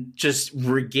man, just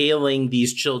regaling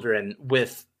these children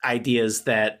with ideas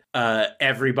that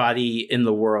everybody in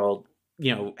the world,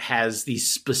 you know, has these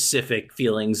specific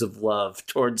feelings of love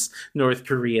towards North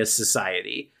Korea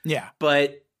society. Yeah.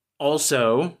 But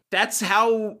also, that's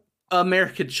how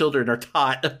American children are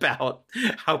taught about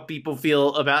how people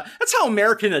feel about, that's how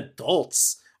American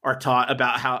adults are taught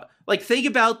about how, like, think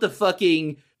about the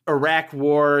fucking Iraq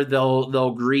war.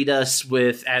 They'll greet us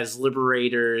with as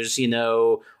liberators, you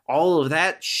know, all of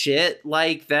that shit.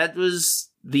 Like, that was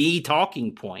the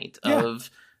talking point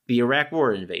of the Iraq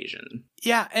war invasion.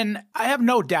 Yeah, and I have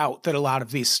no doubt that a lot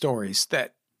of these stories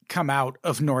that come out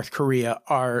of North Korea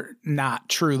are not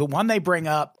true. The one they bring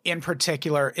up in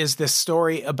particular is this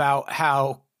story about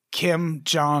how Kim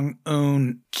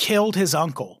Jong-un killed his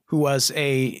uncle, who was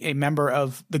a member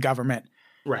of the government.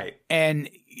 Right. And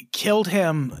killed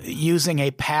him using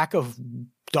a pack of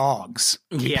dogs,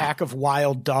 a pack of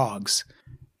wild dogs.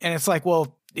 And it's like,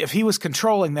 well, if he was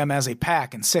controlling them as a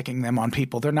pack and sicking them on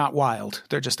people, they're not wild.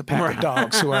 They're just a pack of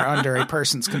dogs who are under a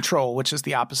person's control, which is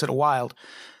the opposite of wild.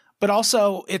 But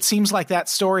also, it seems like that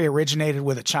story originated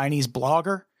with a Chinese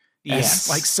blogger. As,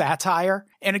 like, satire.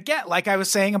 And again, like I was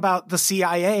saying about the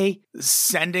CIA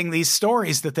sending these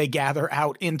stories that they gather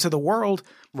out into the world,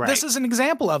 this is an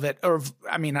example of it. Or,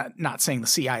 I mean, not saying the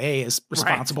CIA is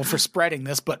responsible for spreading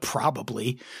this, but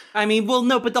probably. I mean, well,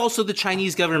 no, but also the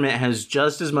Chinese government has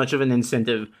just as much of an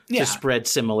incentive to spread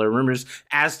similar rumors,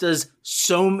 as does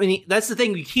so many. That's the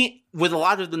thing. We can't, with a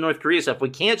lot of the North Korea stuff,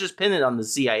 we can't just pin it on the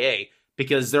CIA.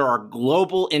 Because there are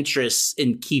global interests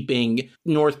in keeping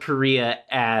North Korea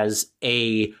as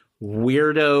a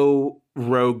weirdo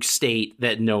rogue state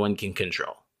that no one can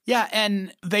control. Yeah,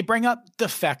 and they bring up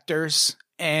defectors,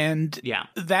 and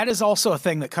that is also a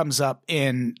thing that comes up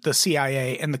in the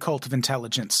CIA and the cult of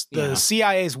intelligence. The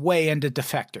CIA's way into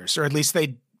defectors, or at least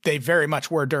they very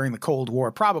much were during the Cold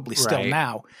War, probably still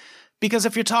now. Because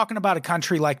if you're talking about a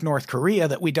country like North Korea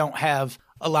that we don't have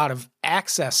a lot of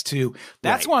access to,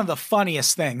 that's one of the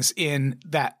funniest things in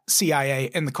that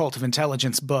CIA and the Cult of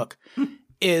Intelligence book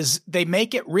is they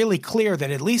make it really clear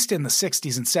that at least in the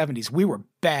 60s and 70s, we were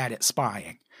bad at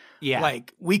spying. Yeah.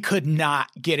 Like, we could not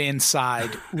get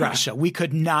inside Russia. We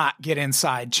could not get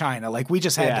inside China. Like, we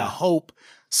just had to hope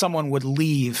someone would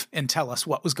leave and tell us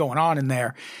what was going on in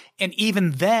there. And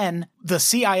even then, the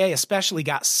CIA especially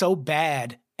got so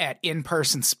bad at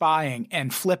in-person spying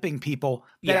and flipping people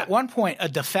that at one point a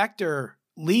defector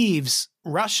leaves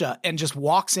Russia and just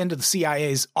walks into the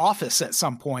CIA's office at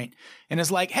some point and is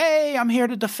like, "Hey, I'm here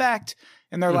to defect."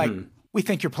 And they're like, "We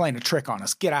think you're playing a trick on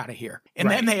us. Get out of here."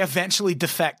 And then they eventually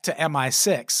defect to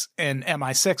MI6, and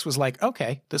MI6 was like,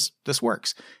 "Okay, this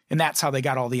works." And that's how they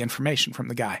got all the information from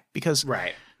the guy, because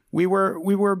we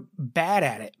were bad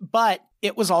at it. But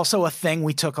it was also a thing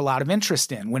we took a lot of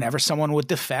interest in. Whenever someone would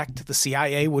defect, the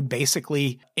CIA would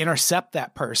basically intercept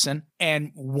that person,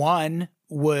 and one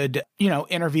would,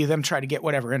 interview them, try to get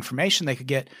whatever information they could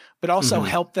get, but also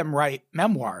help them write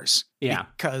memoirs. Yeah.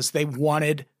 Because they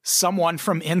wanted someone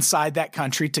from inside that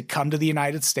country to come to the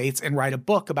United States and write a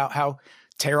book about how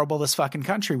terrible this fucking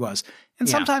country was. And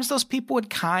sometimes those people would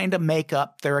kind of make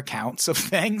up their accounts of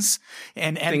things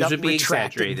and end up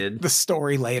retracting the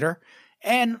story later.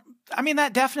 And I mean,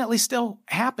 that definitely still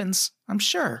happens, I'm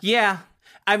sure. Yeah.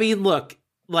 I mean, look,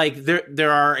 like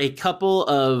there are a couple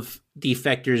of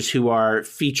defectors who are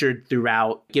featured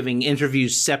throughout, giving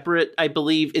interviews separate, I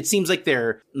believe. It seems like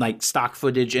they're like stock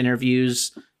footage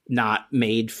interviews, not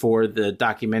made for the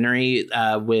documentary,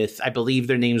 with, I believe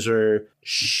their names are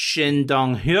Shin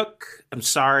Dong-hyuk, I'm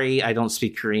sorry, I don't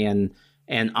speak Korean,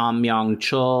 and Am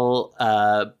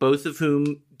Myong-chul, both of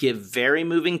whom give very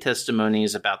moving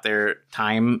testimonies about their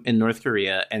time in North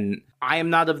Korea. And I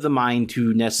am not of the mind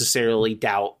to necessarily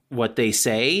doubt what they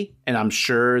say, and I'm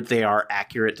sure they are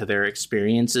accurate to their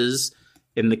experiences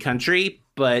in the country,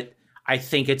 but I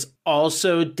think it's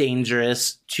also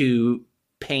dangerous to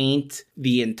paint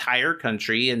the entire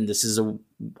country, and this is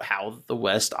how the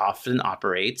West often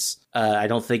operates. I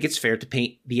don't think it's fair to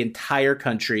paint the entire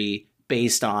country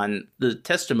based on the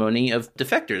testimony of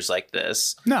defectors like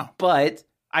this. No. But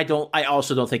I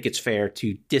also don't think it's fair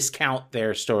to discount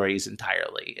their stories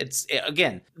entirely. It's,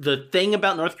 again, the thing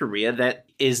about North Korea that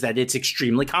it's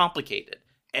extremely complicated.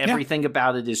 Everything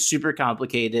about it is super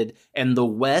complicated, and the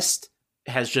West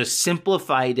has just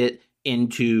simplified it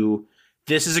into,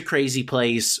 this is a crazy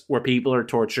place where people are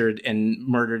tortured and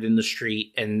murdered in the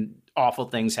street and awful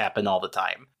things happen all the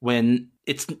time, when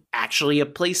it's actually a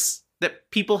place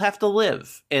that people have to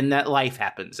live and that life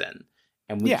happens in.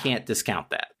 And we can't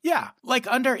discount that. Yeah. Like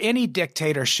under any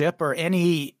dictatorship or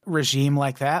any regime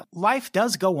like that, life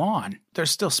does go on.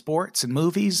 There's still sports and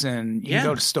movies, and you can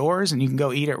go to stores and you can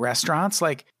go eat at restaurants.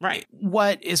 Like, right.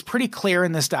 What is pretty clear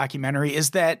in this documentary is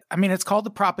that, I mean, it's called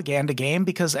the propaganda game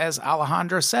because, as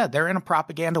Alejandro said, they're in a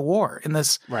propaganda war in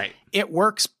this. Right. It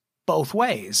works both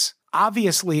ways.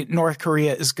 Obviously, North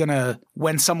Korea is going to,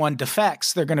 when someone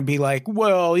defects, they're going to be like,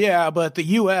 well, yeah, but the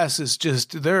U.S. is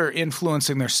just, they're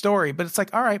influencing their story. But it's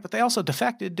like, all right, but they also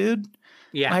defected, dude.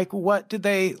 Yeah. Like, what did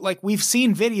they, like, we've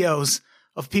seen videos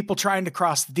of people trying to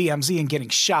cross the DMZ and getting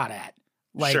shot at.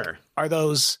 Like, are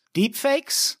those deep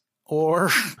fakes, or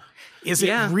is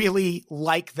it really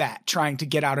like that, trying to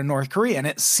get out of North Korea? And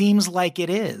it seems like it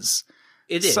is.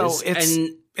 It is. So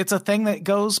it's a thing that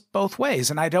goes both ways.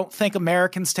 And I don't think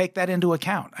Americans take that into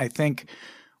account. I think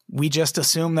we just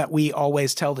assume that we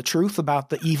always tell the truth about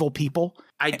the evil people.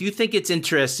 I do think it's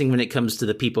interesting when it comes to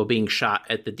the people being shot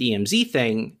at the DMZ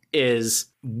thing is,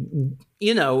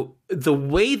 the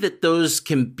way that those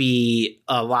can be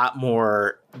a lot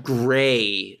more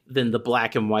gray than the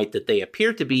black and white that they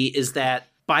appear to be is that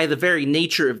by the very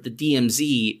nature of the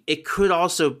DMZ, it could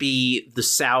also be the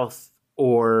South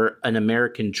or an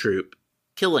American troop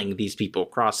killing these people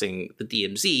crossing the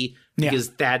DMZ, because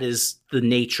that is the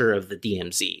nature of the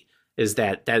DMZ, is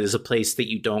that is a place that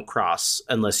you don't cross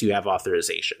unless you have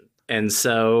authorization. And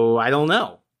so I don't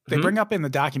know. They bring up in the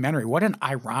documentary, what an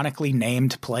ironically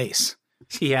named place.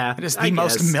 Yeah. It is the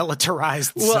most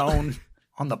militarized zone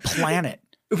on the planet.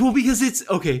 Well, because it's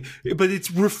okay, but it's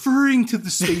referring to the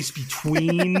space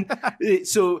between.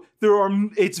 So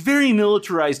it's very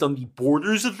militarized on the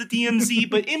borders of the DMZ,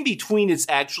 but in between, it's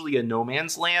actually a no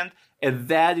man's land. And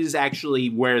that is actually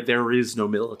where there is no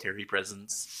military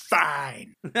presence.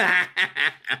 Fine.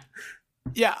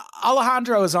 Yeah,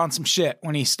 Alejandro is on some shit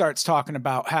when he starts talking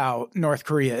about how North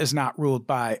Korea is not ruled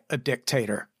by a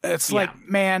dictator. It's like,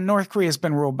 man, North Korea's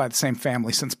been ruled by the same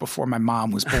family since before my mom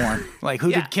was born. Like,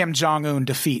 who did Kim Jong-un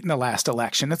defeat in the last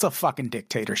election? It's a fucking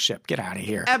dictatorship. Get out of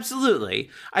here. Absolutely.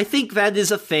 I think that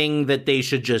is a thing that they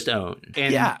should just own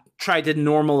and try to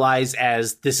normalize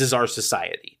as, this is our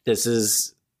society. This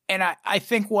is... And I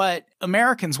think what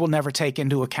Americans will never take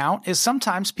into account is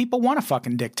sometimes people want a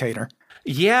fucking dictator.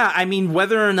 Yeah, I mean,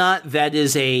 whether or not that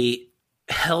is a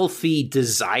healthy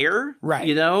desire, right?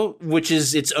 Which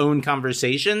is its own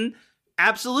conversation.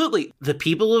 Absolutely. The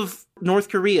people of North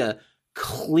Korea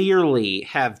clearly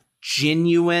have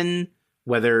genuine,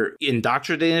 whether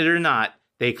indoctrinated or not,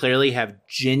 they clearly have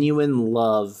genuine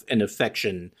love and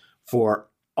affection for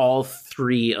all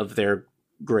three of their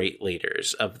great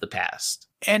leaders of the past.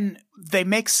 And they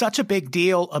make such a big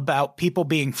deal about people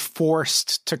being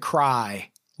forced to cry,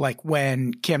 like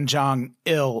when Kim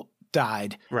Jong-il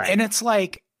died. Right. And it's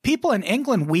like, people in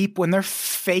England weep when their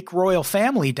fake royal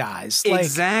family dies. Like,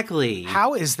 exactly.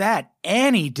 How is that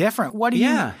any different? What do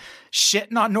you...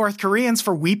 shitting on North Koreans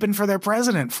for weeping for their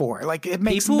president for. Like, it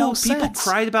makes no sense. People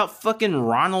cried about fucking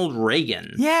Ronald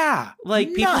Reagan. Yeah.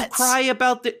 Like, people cry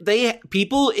about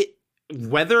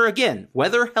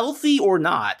whether healthy or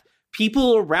not,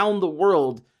 people around the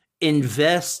world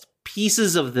invest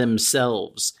pieces of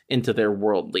themselves into their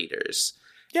world leaders.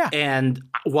 Yeah. And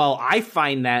while I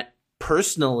find that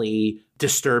personally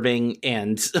disturbing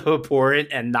and abhorrent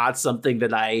and not something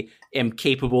that I am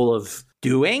capable of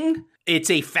doing, it's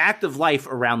a fact of life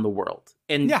around the world.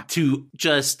 And to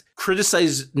just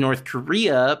criticize North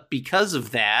Korea because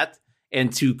of that,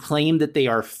 and to claim that they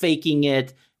are faking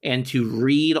it, and to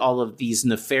read all of these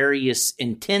nefarious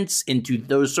intents into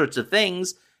those sorts of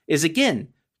things is, again,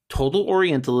 total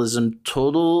Orientalism,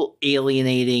 total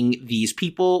alienating these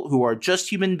people who are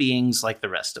just human beings like the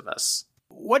rest of us.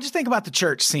 What'd you think about the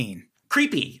church scene?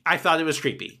 Creepy. I thought it was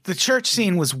creepy. The church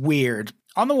scene was weird.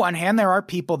 On the one hand, there are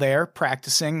people there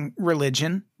practicing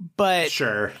religion, but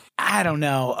sure, I don't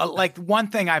know. Like, one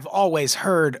thing I've always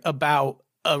heard about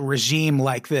a regime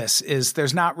like this is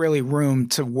there's not really room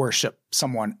to worship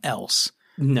someone else.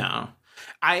 No.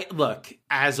 Look,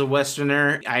 as a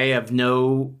Westerner, I have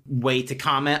no way to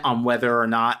comment on whether or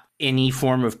not any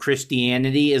form of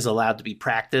Christianity is allowed to be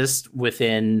practiced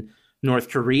within North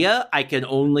Korea. I can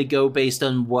only go based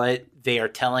on what they are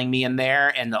telling me in there,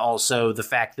 and also the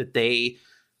fact that they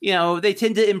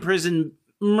tend to imprison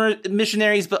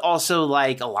missionaries, but also,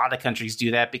 like, a lot of countries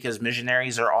do that because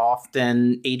missionaries are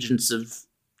often agents of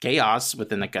chaos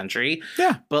within the country.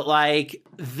 Yeah. But, like,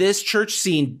 this church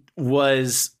scene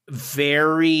was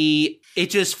it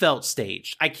just felt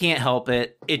staged. I can't help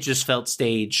it. It just felt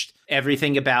staged.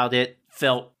 Everything about it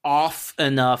felt off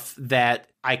enough that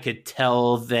I could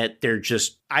tell that they're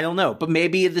just, I don't know, but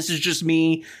maybe this is just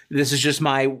me. This is just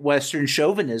my Western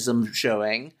chauvinism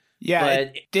showing. Yeah, but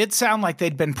it did sound like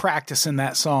they'd been practicing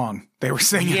that song. They were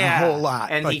singing a whole lot.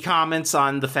 And he comments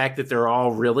on the fact that they're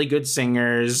all really good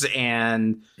singers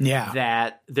and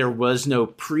that there was no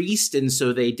priest, and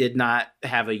so they did not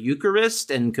have a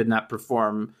Eucharist and could not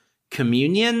perform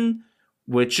communion,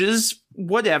 which is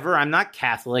whatever. I'm not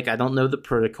Catholic. I don't know the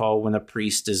protocol when a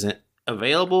priest isn't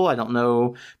available. I don't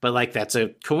know, but, like, that's a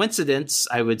coincidence,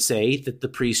 I would say, that the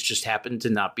priest just happened to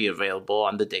not be available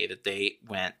on the day that they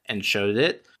went and showed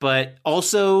it. But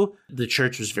also, the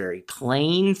church was very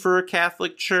plain for a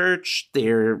Catholic church.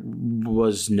 There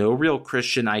was no real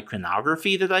Christian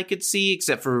iconography that I could see,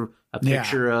 except for a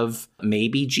picture of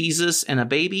maybe Jesus and a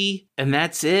baby, and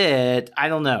that's it. I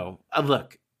don't know.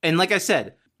 Look, and like I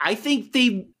said, I think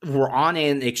they were on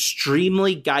an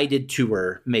extremely guided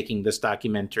tour making this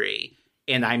documentary,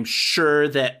 and I'm sure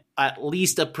that at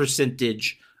least a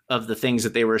percentage of the things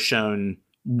that they were shown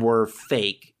were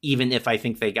fake, even if I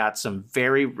think they got some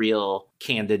very real,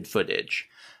 candid footage.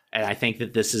 And I think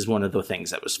that this is one of the things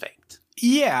that was faked.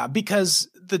 Yeah, because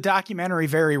the documentary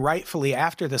very rightfully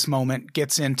after this moment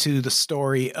gets into the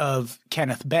story of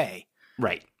Kenneth Bay.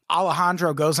 Right.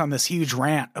 Alejandro goes on this huge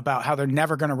rant about how they're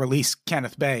never going to release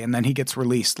Kenneth Bay, and then he gets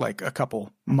released like a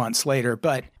couple months later.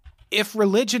 But if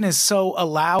religion is so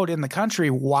allowed in the country,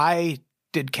 why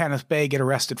did Kenneth Bay get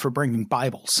arrested for bringing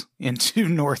Bibles into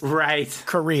North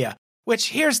Korea? Which,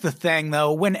 here's the thing,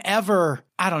 though, whenever,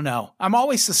 I don't know, I'm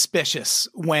always suspicious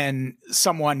when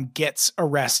someone gets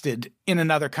arrested in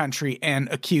another country and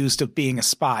accused of being a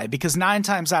spy, because 9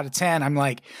 times out of 10, I'm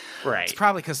like, it's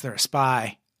probably because they're a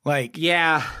spy. Like,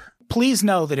 please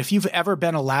know that if you've ever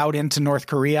been allowed into North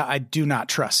Korea, I do not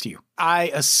trust you.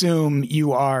 I assume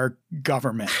you are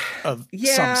government of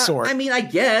some sort. I mean, I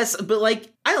guess, but,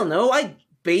 like, I don't know. I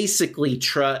basically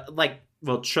trust,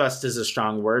 trust is a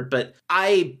strong word, but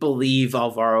I believe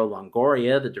Alvaro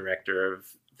Longoria, the director of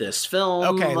this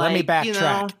film. Okay, let me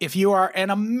backtrack. If you are an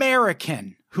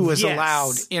American who is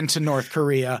allowed into North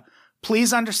Korea,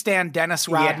 please understand, Dennis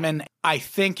Rodman, I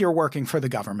think you're working for the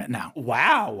government now.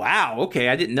 Wow. Okay,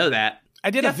 I didn't know that.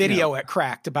 I did a video at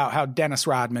Cracked about how Dennis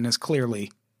Rodman is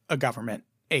clearly a government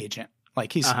agent.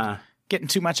 Like, he's getting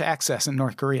too much access in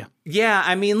North Korea. Yeah,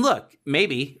 I mean, look,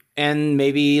 maybe. And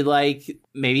maybe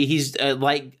he's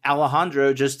like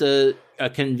Alejandro, just a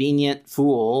convenient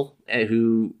fool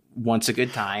who wants a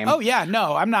good time. Oh, yeah.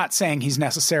 No, I'm not saying he's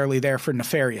necessarily there for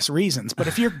nefarious reasons. But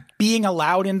if you're being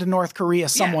allowed into North Korea,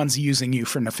 someone's using you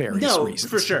for nefarious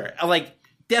reasons. For sure. Like,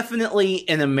 definitely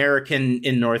an American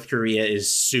in North Korea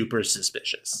is super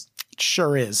suspicious. It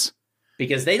sure is.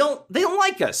 Because they don't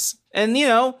like us. And,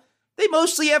 they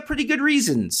mostly have pretty good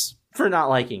reasons for not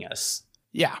liking us.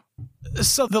 Yeah.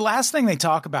 So the last thing they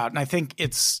talk about, and I think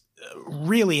it's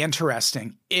really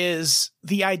interesting, is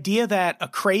the idea that a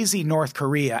crazy North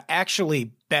Korea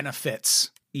actually benefits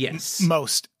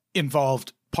most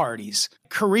involved parties.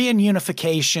 Korean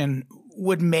unification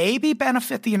would maybe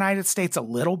benefit the United States a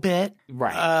little bit.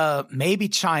 Right. Maybe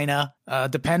China,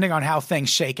 depending on how things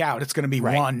shake out. It's going to be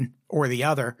one or the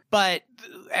other. But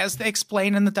as they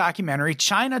explain in the documentary,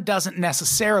 China doesn't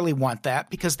necessarily want that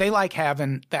because they like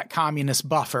having that communist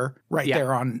buffer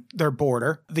there on their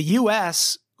border. The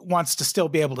U.S. wants to still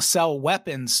be able to sell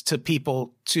weapons to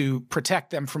people to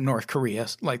protect them from North Korea,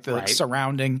 like the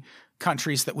surrounding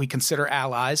countries that we consider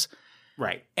allies.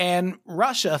 Right. And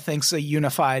Russia thinks a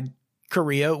unified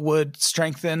Korea would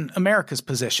strengthen America's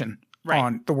position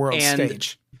on the world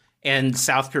stage. And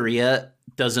South Korea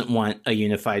doesn't want a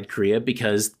unified Korea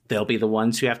because they'll be the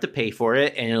ones who have to pay for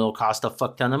it and it'll cost a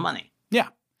fuck ton of money. Yeah.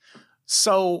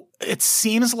 So it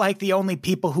seems like the only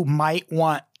people who might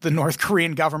want the North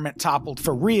Korean government toppled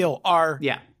for real are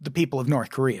the people of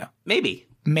North Korea. Maybe.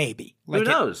 Like who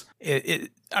knows?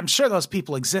 I'm sure those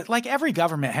people exist. Like every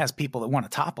government has people that want to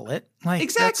topple it. Like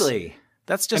exactly.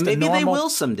 That's just and maybe they will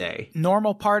someday.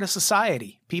 Normal part of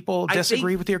society. People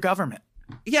disagree with your government.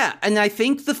 Yeah, and I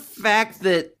think the fact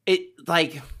that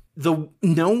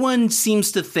no one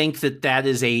seems to think that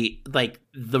is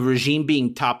the regime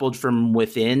being toppled from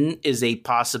within is a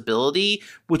possibility,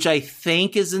 which I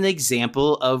think is an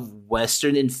example of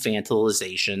Western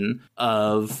infantilization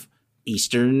of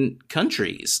Eastern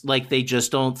countries. Like, they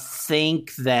just don't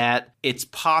think that it's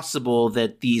possible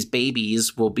that these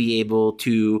babies will be able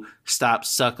to stop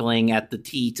suckling at the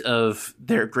teat of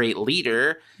their great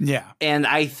leader. Yeah. And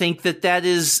I think that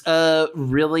is a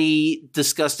really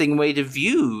disgusting way to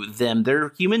view them.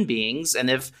 They're human beings, and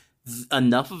if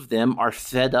enough of them are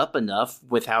fed up enough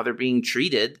with how they're being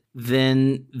treated,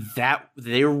 then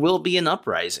there will be an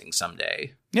uprising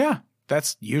someday. Yeah.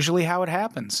 That's usually how it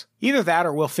happens. Either that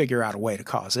or we'll figure out a way to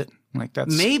cause it. Like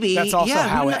that's also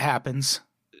how it happens.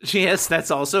 Yes,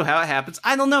 that's also how it happens.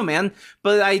 I don't know, man.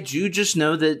 But I do just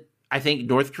know that I think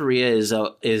North Korea is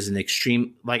an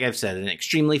extreme, like I've said, an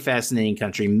extremely fascinating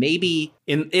country. Maybe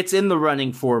it's in the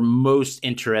running for most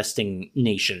interesting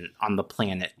nation on the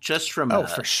planet. Just from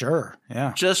for sure.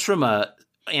 Yeah. Just from a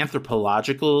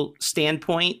anthropological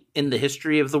standpoint in the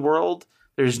history of the world.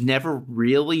 There's never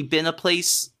really been a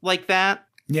place like that.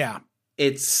 Yeah.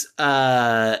 It's,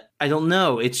 I don't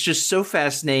know. It's just so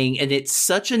fascinating. And it's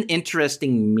such an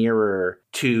interesting mirror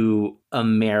to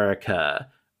America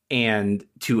and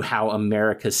to how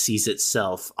America sees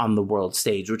itself on the world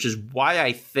stage, which is why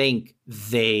I think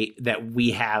that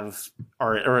we have,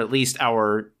 or at least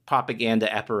our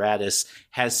propaganda apparatus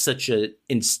has such an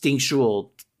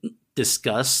instinctual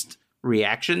disgust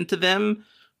reaction to them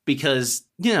because,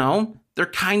 they're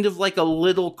kind of like a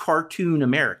little cartoon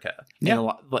America in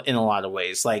a lot of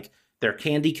ways. Like, they're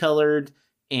candy colored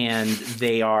and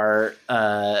they are,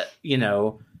 they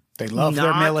love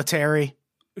their military.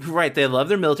 Right. They love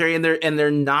their military and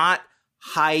they're not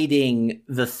hiding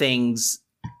the things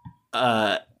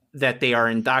that they are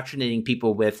indoctrinating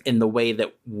people with in the way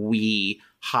that we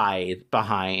hide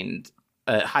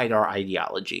our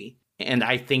ideology. And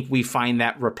I think we find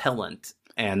that repellent.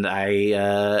 And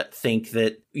I think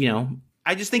that,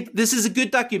 I just think this is a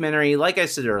good documentary. Like I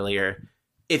said earlier,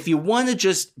 if you want to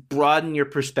just broaden your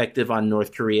perspective on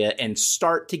North Korea and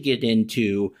start to get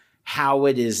into how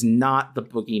it is not the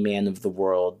boogeyman of the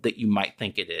world that you might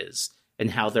think it is,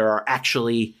 and how there are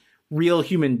actually real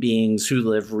human beings who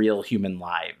live real human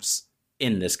lives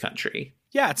in this country.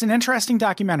 Yeah, it's an interesting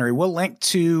documentary. We'll link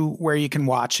to where you can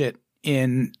watch it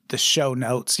in the show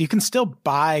notes. You can still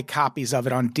buy copies of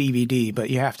it on DVD,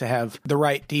 but you have to have the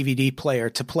right DVD player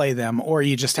to play them, or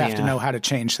you just have to know how to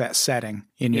change that setting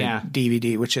in your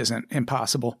DVD, which isn't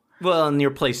impossible. Well, and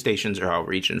your PlayStations are all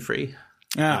region free,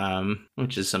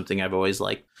 which is something I've always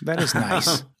liked. That is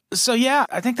nice. So yeah,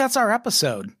 I think that's our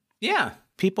episode. Yeah.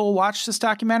 People watch this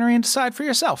documentary and decide for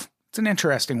yourself. It's an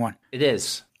interesting one. It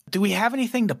is. Do we have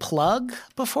anything to plug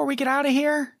before we get out of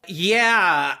here?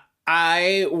 Yeah.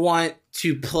 I want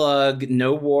to plug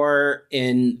no war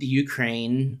in the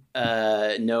Ukraine,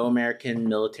 no American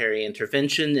military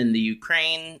intervention in the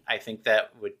Ukraine. I think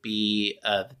that would be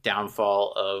the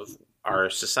downfall of our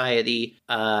society.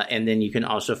 And then you can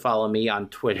also follow me on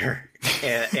Twitter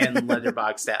and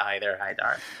Letterboxd at Either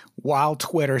Haidar. While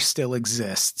Twitter still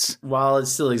exists. While it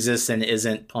still exists and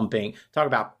isn't pumping. Talk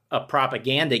about a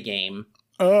propaganda game.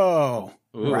 Oh,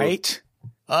 ooh. Right.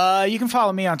 You can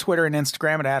follow me on Twitter and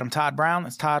Instagram at Adam Todd Brown.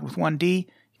 That's Todd with 1D.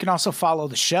 You can also follow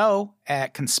the show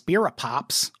at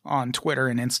Conspirapops on Twitter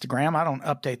and Instagram. I don't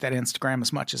update that Instagram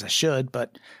as much as I should,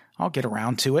 but I'll get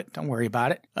around to it. Don't worry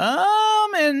about it.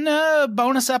 And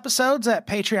bonus episodes at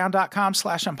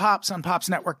patreon.com/unpops,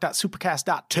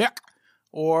 unpopsnetwork.supercast.tech,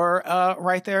 or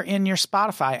right there in your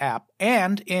Spotify app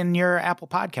and in your Apple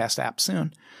Podcast app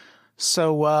soon.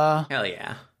 So hell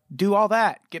yeah. Do all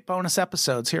that. Get bonus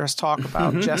episodes. Hear us talk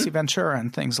about Jesse Ventura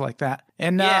and things like that.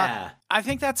 And I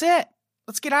think that's it.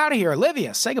 Let's get out of here.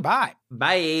 Olivia, say goodbye.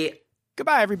 Bye.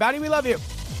 Goodbye, everybody. We love you.